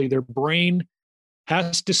eventually their brain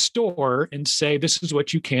has to store and say, this is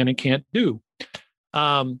what you can and can't do.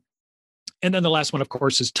 And then the last one, of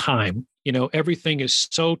course, is time. Everything is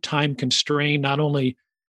so time constrained, not only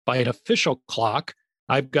by an official clock.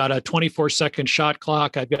 I've got a 24-second shot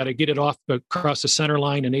clock. I've got to get it off across the center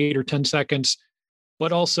line in 8 or 10 seconds,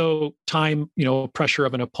 but also time, pressure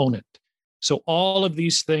of an opponent. So all of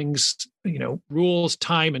these things, rules,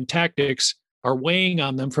 time, and tactics are weighing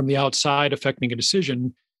on them from the outside, affecting a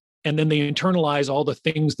decision. And then they internalize all the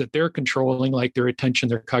things that they're controlling, like their attention,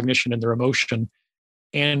 their cognition, and their emotion.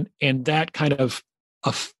 And that kind of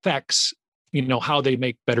affects, how they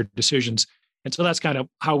make better decisions. And so that's kind of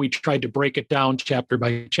how we tried to break it down chapter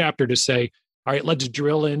by chapter to say, all right, let's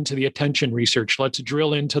drill into the attention research. Let's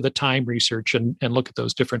drill into the time research and look at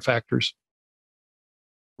those different factors.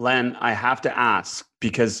 Len, I have to ask,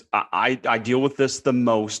 because I deal with this the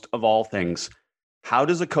most of all things. How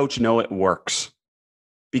does a coach know it works?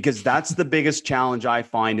 Because that's the biggest challenge I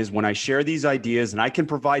find, is when I share these ideas and I can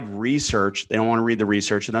provide research. They don't want to read the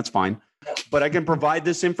research, and that's fine. But I can provide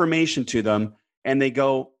this information to them and they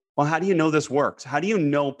go, well, how do you know this works? How do you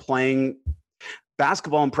know playing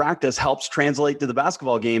basketball in practice helps translate to the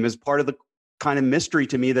basketball game? Is part of the kind of mystery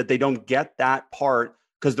to me, that they don't get that part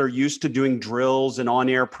because they're used to doing drills and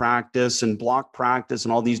on-air practice and block practice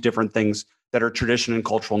and all these different things that are tradition and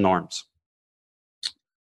cultural norms.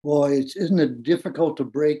 Boy, isn't it difficult to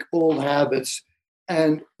break old habits?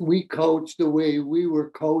 And we coach the way we were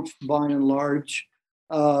coached by and large.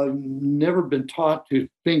 Never been taught to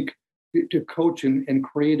think, to coach in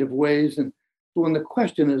creative ways. And so when the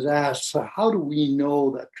question is asked, so how do we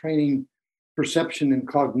know that training perception and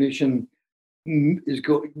cognition is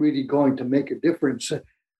really going to make a difference.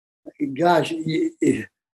 Gosh,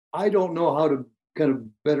 I don't know how to kind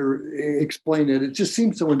of better explain it. It just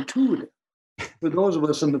seems so intuitive for those of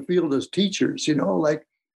us in the field as teachers. Like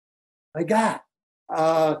my God,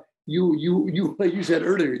 you like you said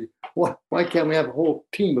earlier, why can't we have a whole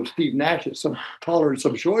team of Steve Nashes, some taller and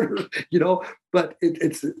some shorter? But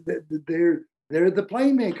they're the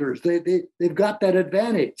playmakers. They've got that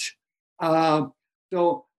advantage.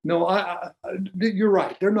 So no, you're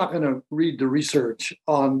right. They're not going to read the research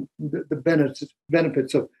on the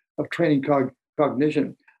benefits of training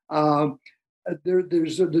cognition.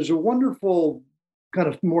 There's a wonderful kind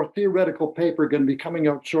of more theoretical paper going to be coming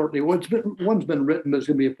out shortly. One's been written. There's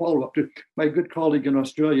going to be a follow-up to my good colleague in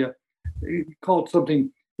Australia. He called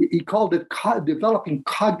it developing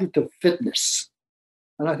cognitive fitness.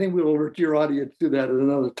 And I think we'll alert your audience to that at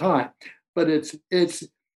another time. But it's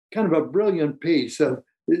kind of a brilliant piece of,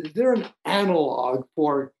 is there an analog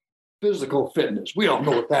for physical fitness? We all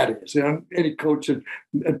know what that is. Any coach and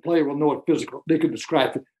player will know what physical, they can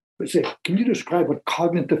describe it. But say, can you describe what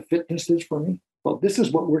cognitive fitness is for me? Well, this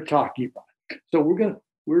is what we're talking about. So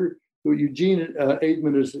Eugene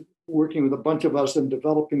Aidman is working with a bunch of us in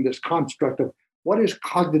developing this construct of what is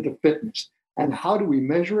cognitive fitness and how do we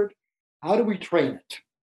measure it? How do we train it?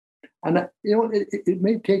 And it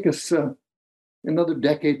may take us another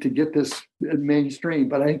decade to get this mainstream,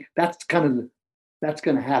 but I think that's going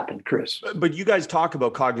to happen, Chris. But you guys talk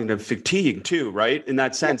about cognitive fatigue too, right? In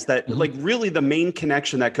that sense that like really the main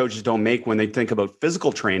connection that coaches don't make when they think about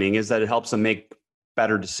physical training is that it helps them make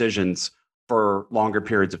better decisions for longer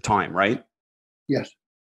periods of time, right? Yes.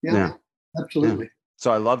 Yeah. Absolutely. Yeah.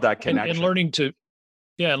 So I love that connection. And learning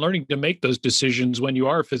to make those decisions when you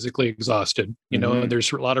are physically exhausted. And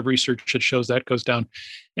there's a lot of research that shows that goes down.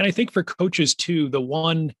 And I think for coaches too, the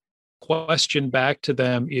one question back to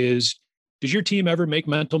them is, does your team ever make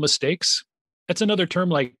mental mistakes? That's another term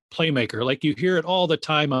like playmaker. Like you hear it all the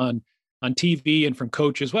time on TV and from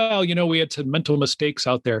coaches. Well, we had some mental mistakes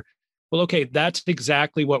out there. Well, okay, that's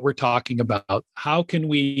exactly what we're talking about. How can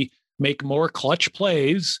we make more clutch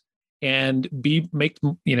plays and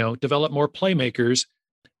develop more playmakers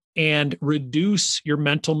and reduce your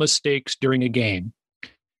mental mistakes during a game?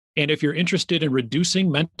 And if you're interested in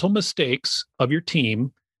reducing mental mistakes of your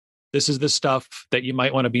team, this is the stuff that you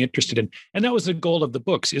might want to be interested in. And that was the goal of the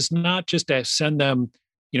books, is not just to send them,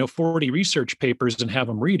 40 research papers and have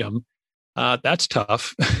them read them. That's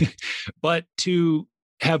tough. But to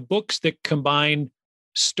have books that combine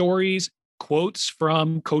stories, quotes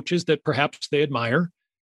from coaches that perhaps they admire,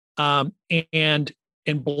 and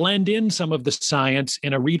blend in some of the science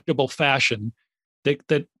in a readable fashion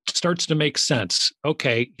that starts to make sense.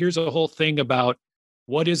 Okay, here's a whole thing about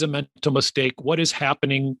what is a mental mistake, what is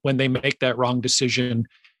happening when they make that wrong decision,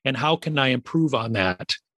 and how can I improve on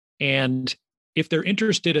that? And if they're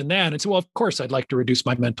interested in that and say, well, of course, I'd like to reduce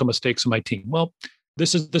my mental mistakes in my team. Well,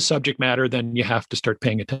 this is the subject matter then you have to start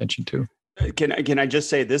paying attention to. Can I just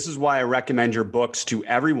say, this is why I recommend your books to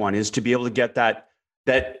everyone, is to be able to get that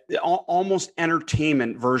almost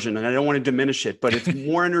entertainment version. And I don't want to diminish it, but it's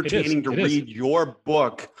more entertaining to read your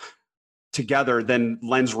book together than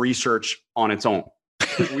Len's research on its own.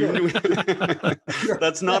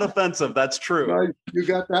 That's not offensive. That's true. Right. You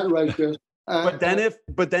got that right, Chris. But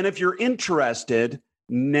then if you're interested,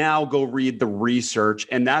 now go read the research.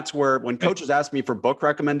 And that's where, when coaches ask me for book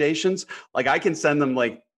recommendations, like I can send them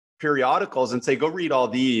like periodicals and say, go read all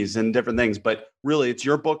these and different things. But really, it's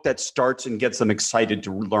your book that starts and gets them excited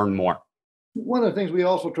to learn more. One of the things we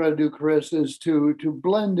also try to do, Chris, is to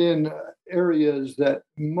blend in areas that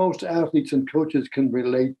most athletes and coaches can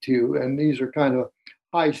relate to. And these are kind of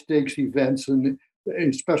high stakes events and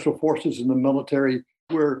special forces in the military,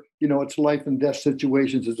 where, it's life and death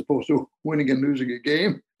situations as opposed to winning and losing a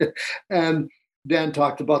game. And Dan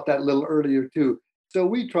talked about that a little earlier too. So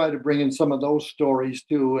we try to bring in some of those stories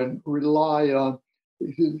too, and rely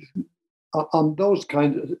on those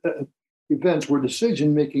kinds of events where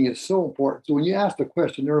decision making is so important. So when you asked the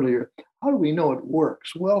question earlier, how do we know it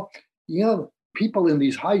works? Well, people in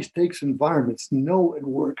these high stakes environments know it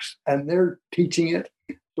works, and they're teaching it.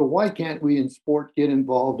 So why can't we in sport get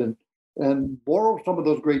involved and borrow some of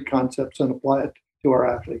those great concepts and apply it to our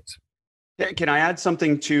athletes? Can I add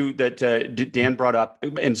something to that Dan brought up,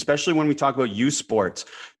 and especially when we talk about youth sports?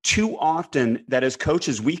 Too often that as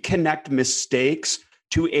coaches, we connect mistakes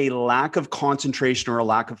to a lack of concentration or a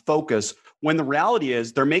lack of focus, when the reality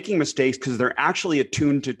is they're making mistakes because they're actually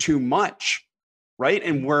attuned to too much, right?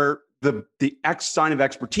 And where the X sign of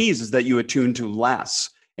expertise is that you attune to less.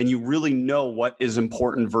 and you really know what is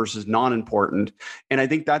important versus non-important. And I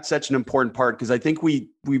think that's such an important part, because I think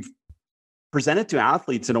we've presented to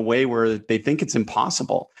athletes in a way where they think it's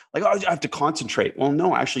impossible. Like, oh, I have to concentrate. Well,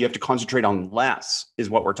 no, actually you have to concentrate on less is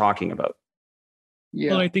what we're talking about.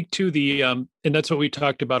 Yeah. Well, I think too, and that's what we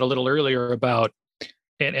talked about a little earlier about,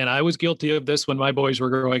 and I was guilty of this when my boys were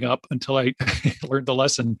growing up until I learned the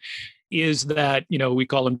lesson, is that, we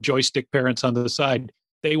call them joystick parents on the side.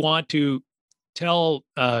 They want to tell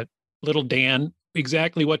little Dan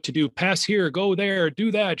exactly what to do. Pass here, go there,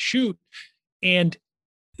 do that, shoot. And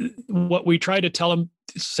what we try to tell them,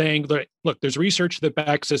 saying, look, there's research that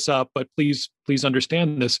backs this up, but please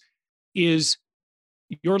understand this, is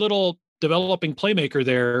your little developing playmaker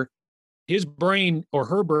there, his brain or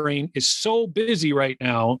her brain is so busy right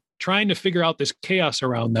now trying to figure out this chaos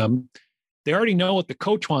around them. They already know what the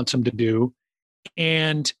coach wants them to do,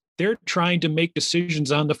 and they're trying to make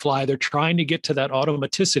decisions on the fly. They're trying to get to that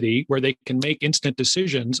automaticity where they can make instant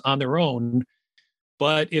decisions on their own.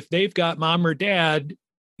 But if they've got mom or dad,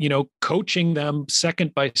 coaching them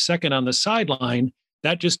second by second on the sideline,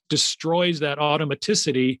 that just destroys that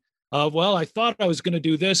automaticity of, well, I thought I was going to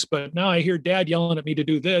do this, but now I hear dad yelling at me to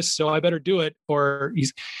do this, so I better do it. Or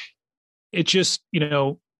it's just,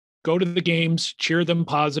 go to the games, cheer them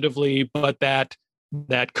positively, but that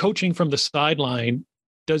coaching from the sideline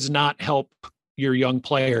does not help your young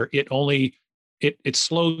player. It only, it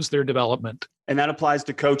slows their development. And that applies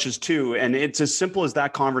to coaches too. And it's as simple as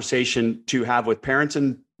that conversation to have with parents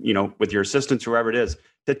and, with your assistants, whoever it is,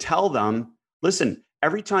 to tell them, listen,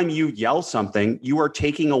 every time you yell something, you are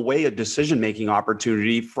taking away a decision-making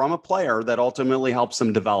opportunity from a player that ultimately helps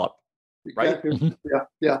them develop. Right? Exactly. Mm-hmm.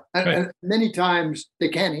 Yeah. And many times they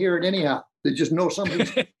can't hear it anyhow. They just know something.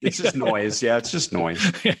 It's just noise. Yeah, it's just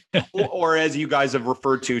noise. or as you guys have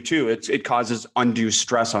referred to too, it causes undue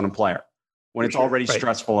stress on a player when it's already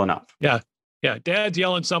stressful enough. Yeah. Yeah. Dad's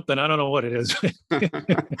yelling something. I don't know what it is.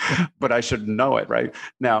 But I should know it, right?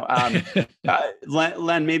 Now,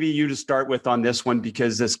 Len, maybe you to start with on this one,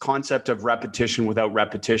 because this concept of repetition without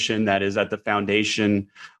repetition, that is at the foundation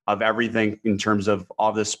of everything in terms of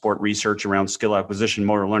all this sport research around skill acquisition,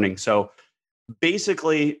 motor learning. So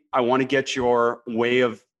basically, I want to get your way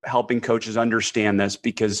of helping coaches understand this,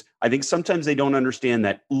 because I think sometimes they don't understand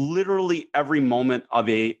that literally every moment of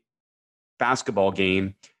a basketball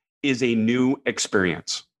game is a new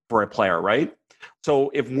experience for a player, right?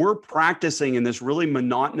 So if we're practicing in this really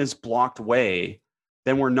monotonous, blocked way,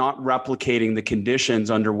 then we're not replicating the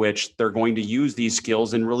conditions under which they're going to use these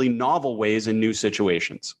skills in really novel ways in new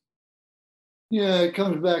situations. Yeah, it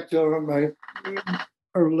comes back to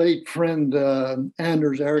our late friend,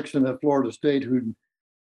 Anders Ericsson at Florida State, who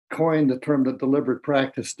coined the term, the deliberate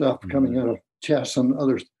practice stuff coming out of chess and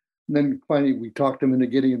others. And then finally we talked him into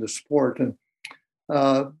getting into sport and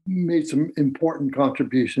made some important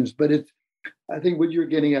contributions. But I think what you're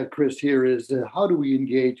getting at, Chris, here is how do we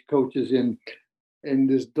engage coaches in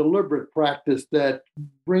this deliberate practice that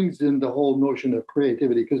brings in the whole notion of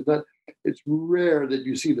creativity? Because it's rare that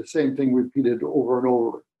you see the same thing repeated over and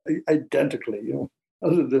over identically,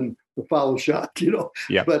 other than the foul shot,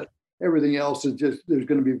 Yeah. But everything else is just, there's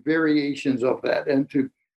going to be variations of that. And to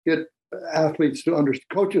get athletes to understand,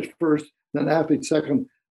 coaches first, then athletes second,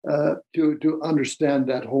 to understand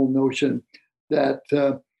that whole notion that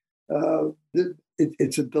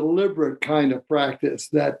it's a deliberate kind of practice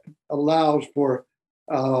that allows for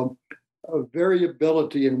a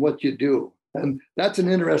variability in what you do. And that's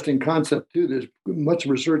an interesting concept too. There's much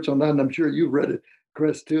research on that, and I'm sure you've read it,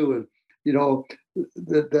 Chris, too. And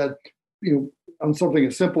that on something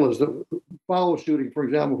as simple as the foul shooting, for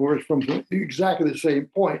example, where it's from exactly the same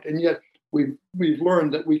point, and yet we've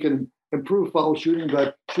learned that we can improve foul shooting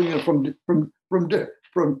by shooting it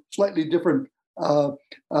from slightly different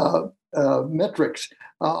metrics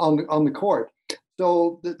on the court.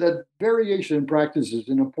 So that variation in practice is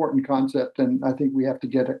an important concept, and I think we have to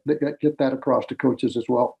get that across to coaches as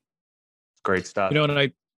well. Great stuff.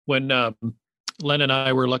 And when Len and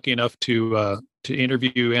I were lucky enough to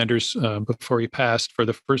interview Anders before he passed for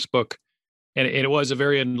the first book, and it was a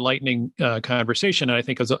very enlightening conversation. And I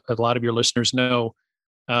think, as a lot of your listeners know,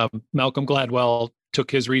 Malcolm Gladwell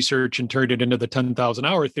took his research and turned it into the 10,000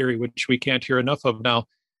 hour theory, which we can't hear enough of now.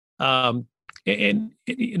 And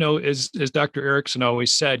as Dr. Erickson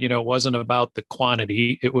always said, it wasn't about the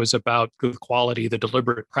quantity, it was about the quality. The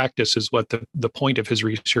deliberate practice is what the point of his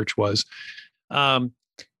research was.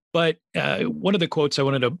 But one of the quotes I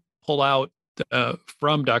wanted to pull out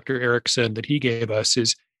from Dr. Erickson that he gave us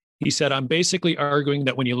is, he said, I'm basically arguing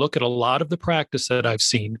that when you look at a lot of the practice that I've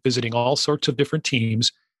seen, visiting all sorts of different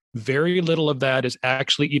teams, Very little of that is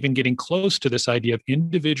actually even getting close to this idea of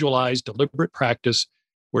individualized, deliberate practice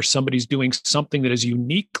where somebody's doing something that is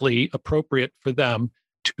uniquely appropriate for them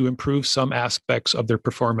to improve some aspects of their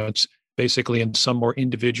performance, basically in some more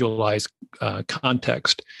individualized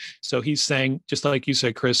context. So he's saying, just like you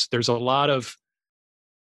said, Chris, there's a lot of,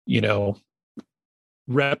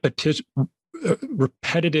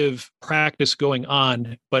 repetitive practice going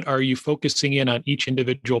on, but are you focusing in on each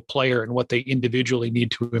individual player and what they individually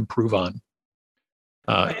need to improve on,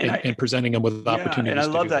 and presenting them with opportunities? And I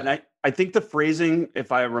love that. And I think the phrasing,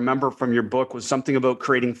 if I remember from your book, was something about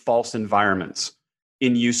creating false environments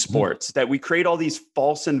in youth sports, that we create all these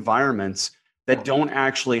false environments that don't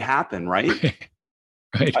actually happen, right?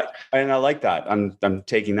 Right. And I like that. I'm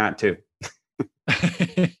taking that too.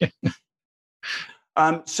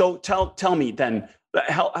 So tell me then,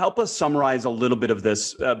 help us summarize a little bit of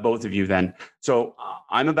this, both of you then. So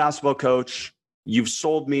I'm a basketball coach. You've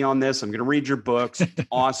sold me on this. I'm going to read your books.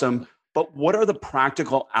 Awesome. But what are the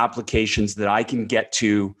practical applications that I can get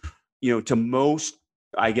to have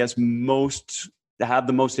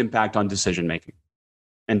the most impact on decision-making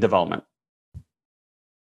and development?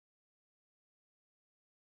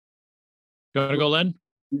 You want to go, Len?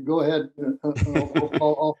 Go ahead.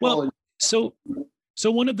 I'll follow you. So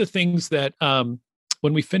one of the things that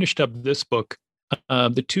when we finished up this book,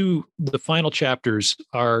 the final chapters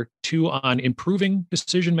are 2 on improving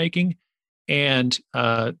decision making, and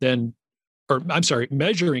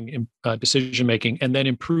measuring decision making, and then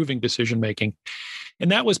improving decision making.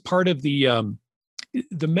 And that was part of the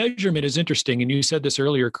measurement is interesting. And you said this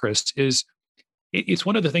earlier, Chris, it's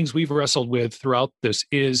one of the things we've wrestled with throughout this,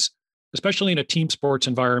 is especially in a team sports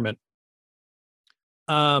environment.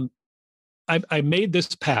 I made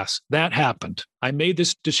this pass. That happened. I made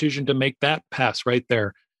this decision to make that pass right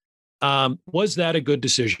there. Was that a good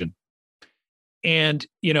decision? And,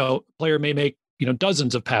 a player may make,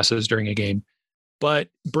 dozens of passes during a game, but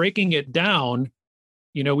breaking it down,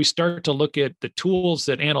 we start to look at the tools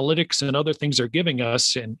that analytics and other things are giving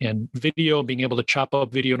us, and video, being able to chop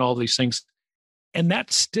up video and all these things. And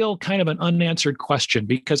that's still kind of an unanswered question,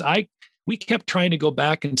 because we kept trying to go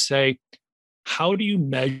back and say, how do you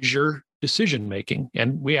measure decision making?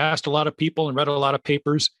 And we asked a lot of people and read a lot of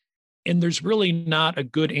papers, and there's really not a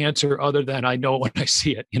good answer other than I know when I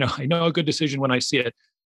see it. I know a good decision when I see it,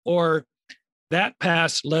 or that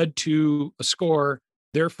pass led to a score,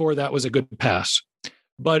 therefore that was a good pass.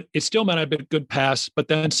 But it still might have been a good pass, but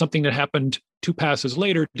then something that happened 2 passes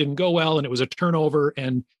later didn't go well, and it was a turnover.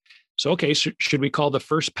 And so, okay, should we call the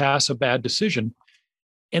first pass a bad decision?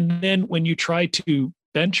 And then when you try to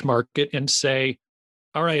benchmark it and say,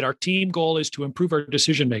 all right, our team goal is to improve our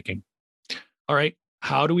decision-making. All right,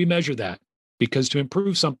 how do we measure that? Because to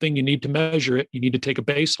improve something, you need to measure it. You need to take a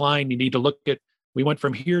baseline. You need to look at, we went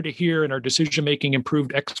from here to here and our decision-making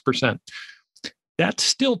improved X%. That's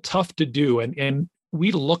still tough to do. And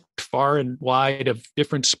we looked far and wide of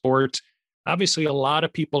different sports. Obviously, a lot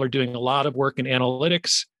of people are doing a lot of work in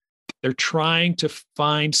analytics. They're trying to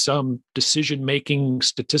find some decision-making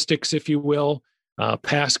statistics, if you will,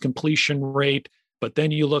 pass completion rate. But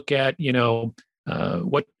then you look at,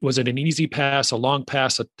 what was it, an easy pass, a long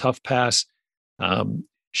pass, a tough pass,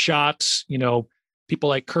 shots, people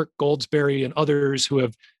like Kirk Goldsberry and others who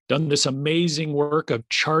have done this amazing work of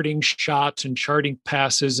charting shots and charting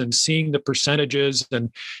passes and seeing the percentages,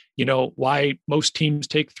 and, why most teams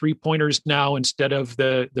take 3-pointers now instead of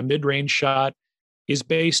the mid-range shot is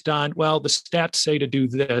based on, well, the stats say to do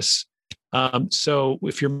this. So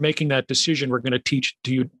if you're making that decision, we're going to teach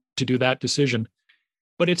you to do that decision.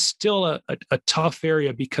 But it's still a tough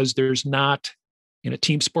area, because there's not, in a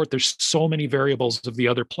team sport, there's so many variables of the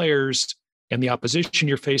other players and the opposition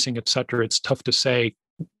you're facing, et cetera. It's tough to say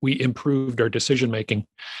we improved our decision-making.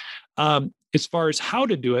 As far as how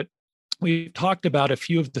to do it, we've talked about a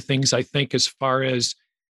few of the things, I think, as far as,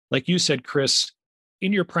 like you said, Chris,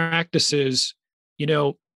 in your practices,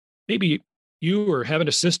 maybe you or have an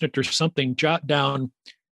assistant or something jot down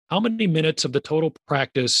how many minutes of the total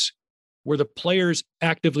practice were the players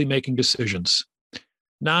actively making decisions,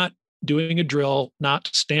 not doing a drill, not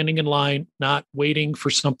standing in line, not waiting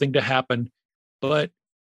for something to happen, but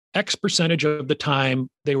X percentage of the time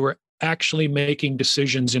they were actually making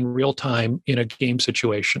decisions in real time in a game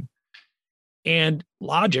situation. And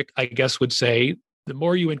logic, I guess, would say the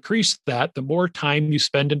more you increase that, the more time you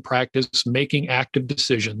spend in practice making active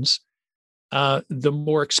decisions, the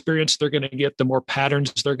more experience they're going to get, the more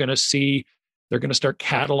patterns they're going to see. They're going to start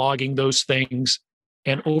cataloging those things.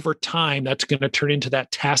 And over time, that's going to turn into that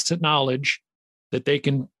tacit knowledge that they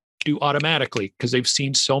can do automatically because they've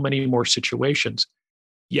seen so many more situations.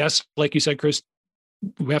 Yes, like you said, Chris,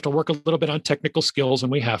 we have to work a little bit on technical skills,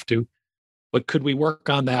 and we have to, but could we work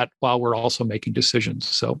on that while we're also making decisions?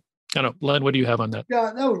 So I don't know, Len, what do you have on that?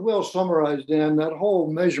 Yeah, that was well summarized, Dan. That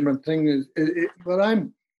whole measurement thing but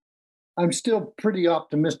I'm still pretty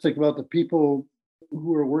optimistic about the people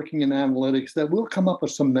who are working in analytics that will come up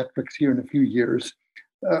with some metrics here in a few years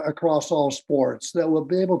across all sports that will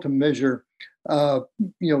be able to measure,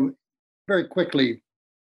 very quickly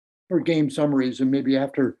for game summaries and maybe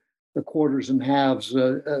after the quarters and halves,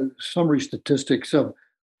 summary statistics of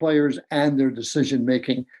players and their decision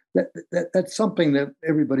making. That's something that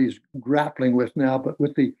everybody's grappling with now, but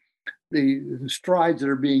with the strides that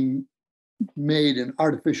are being made in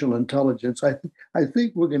artificial intelligence, I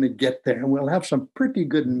think we're going to get there, and we'll have some pretty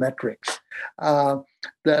good metrics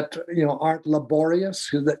that aren't laborious,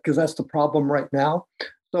 because that's the problem right now.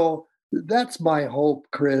 So that's my hope,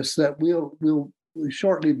 Chris, that we'll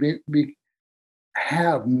shortly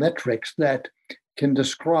have metrics that can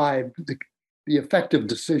describe the effective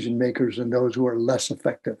decision makers and those who are less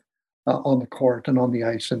effective on the court and on the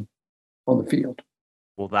ice and on the field.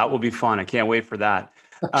 Well, that will be fun. I can't wait for that.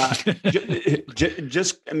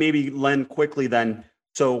 Just maybe, Len, quickly then.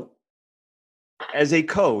 So as a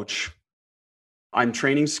coach, I'm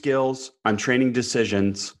training skills, I'm training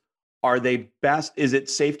decisions. Are they best? Is it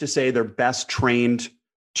safe to say they're best trained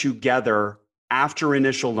together after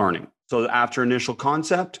initial learning? So after initial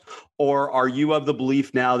concept, or are you of the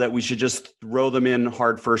belief now that we should just throw them in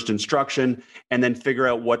hard first instruction and then figure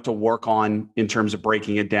out what to work on in terms of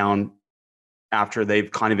breaking it down after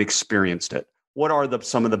they've kind of experienced it? What are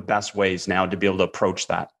some of the best ways now to be able to approach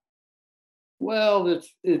that? Well,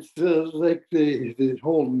 it's like the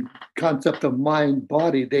whole concept of mind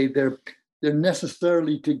body. They're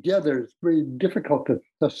necessarily together. It's very difficult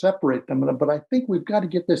to separate them. But I think we've got to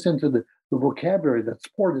get this into the vocabulary that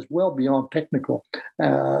sport is well beyond technical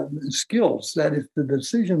skills. That is the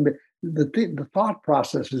decision, the thought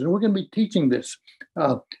processes, and we're going to be teaching this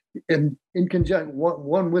in conjunction,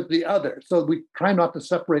 one with the other. So we try not to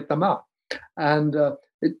separate them out. And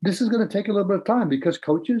this is going to take a little bit of time, because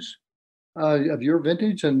coaches of your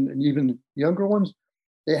vintage and even younger ones,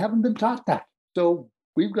 they haven't been taught that. So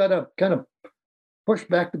we've got to kind of push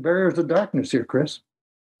back the barriers of darkness here, Chris.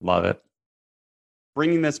 Love it.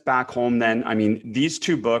 Bringing this back home then, I mean, these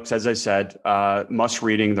two books, as I said, must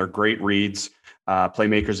reading. They're great reads,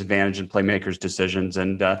 Playmaker's Advantage and Playmaker's Decisions.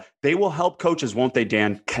 And they will help coaches, won't they,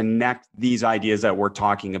 Dan, connect these ideas that we're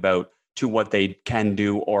talking about to what they can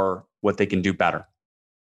do or what they can do better.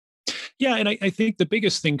 Yeah, and I think the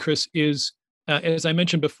biggest thing, Chris, is as I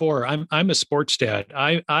mentioned before, I'm a sports dad.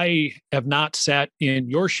 I have not sat in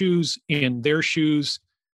your shoes, in their shoes,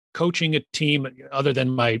 coaching a team other than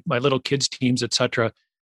my little kids' teams, etc.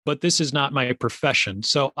 But this is not my profession.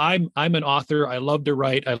 So I'm an author. I love to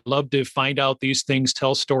write. I love to find out these things,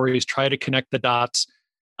 tell stories, try to connect the dots.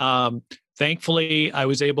 Thankfully, I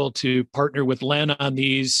was able to partner with Len on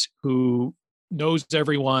these, who knows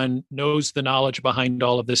everyone, knows the knowledge behind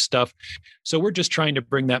all of this stuff. So we're just trying to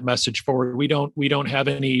bring that message forward. We don't have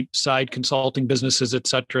any side consulting businesses, et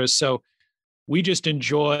cetera. So we just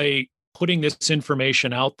enjoy putting this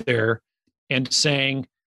information out there and saying,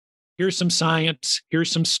 here's some science, here's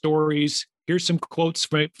some stories, here's some quotes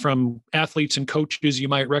from athletes and coaches you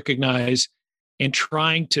might recognize, and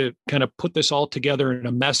trying to kind of put this all together in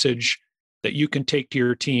a message that you can take to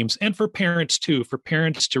your teams, and for parents too, for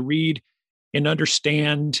parents to read and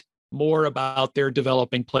understand more about their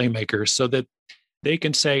developing playmakers, so that they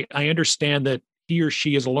can say, I understand that he or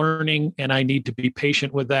she is learning and I need to be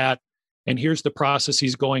patient with that. And here's the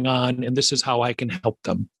processes going on, and this is how I can help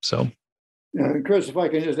them. So, Chris, if I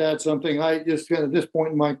can just add something, I just at this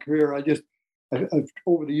point in my career, I've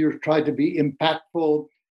over the years tried to be impactful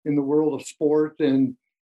in the world of sport and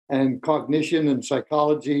cognition and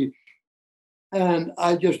psychology. And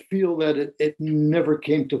I just feel that it never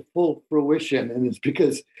came to full fruition. And it's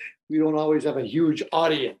because we don't always have a huge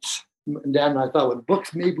audience. Dan and I thought with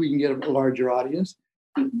books, maybe we can get a larger audience.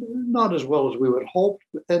 Not as well as we would hope.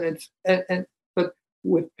 But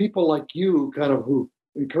with people like you, kind of who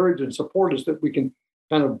encourage and support us, that we can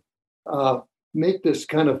kind of make this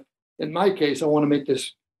kind of, in my case, I want to make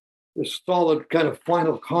this solid kind of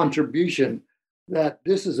final contribution that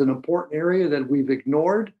this is an important area that we've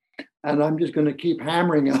ignored. And I'm just going to keep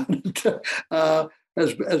hammering on it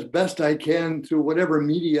as best I can through whatever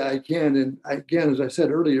media I can. And again, as I said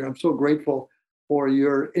earlier, I'm so grateful for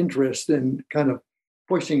your interest in kind of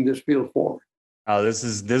pushing this field forward. This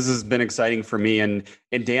has been exciting for me. And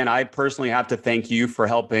Dan, I personally have to thank you for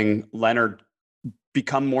helping Leonard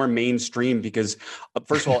become more mainstream, because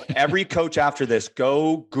first of all, every coach after this,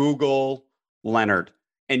 go Google Leonard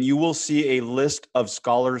and you will see a list of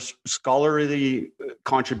scholarly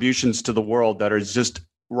contributions to the world that are just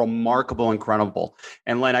remarkable, incredible.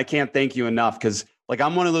 And Len, I can't thank you enough, because like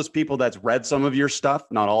I'm one of those people that's read some of your stuff,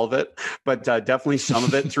 not all of it, but definitely some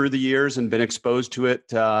of it through the years, and been exposed to it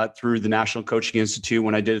through the National Coaching Institute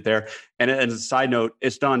when I did it there. And as a side note,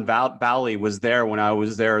 Istan Bali was there when I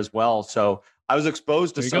was there as well. So I was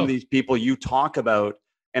exposed to some of these people you talk about,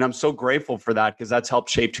 and I'm so grateful for that, because that's helped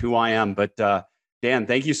shape who I am. But Dan,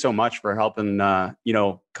 thank you so much for helping, kind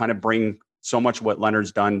of bring so much of what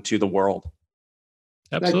Leonard's done to the world.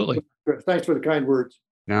 Absolutely. Thanks for the kind words.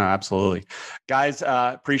 No, absolutely. Guys,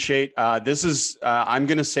 appreciate this is, I'm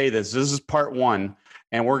going to say this is part one,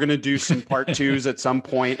 and we're going to do some part twos at some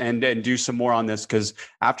point and do some more on this, because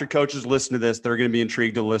after coaches listen to this, they're going to be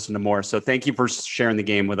intrigued to listen to more. So thank you for sharing the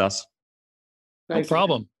game with us. Thanks. No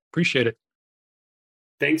problem. Appreciate it.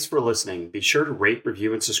 Thanks for listening. Be sure to rate,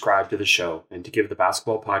 review, and subscribe to the show, and to give the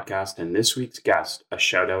Basketball Podcast and this week's guest a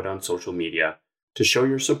shout out on social media to show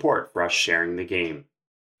your support for us sharing the game.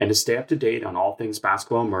 And to stay up to date on all things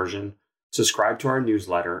basketball immersion, subscribe to our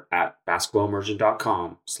newsletter at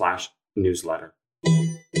basketballimmersion.com/newsletter.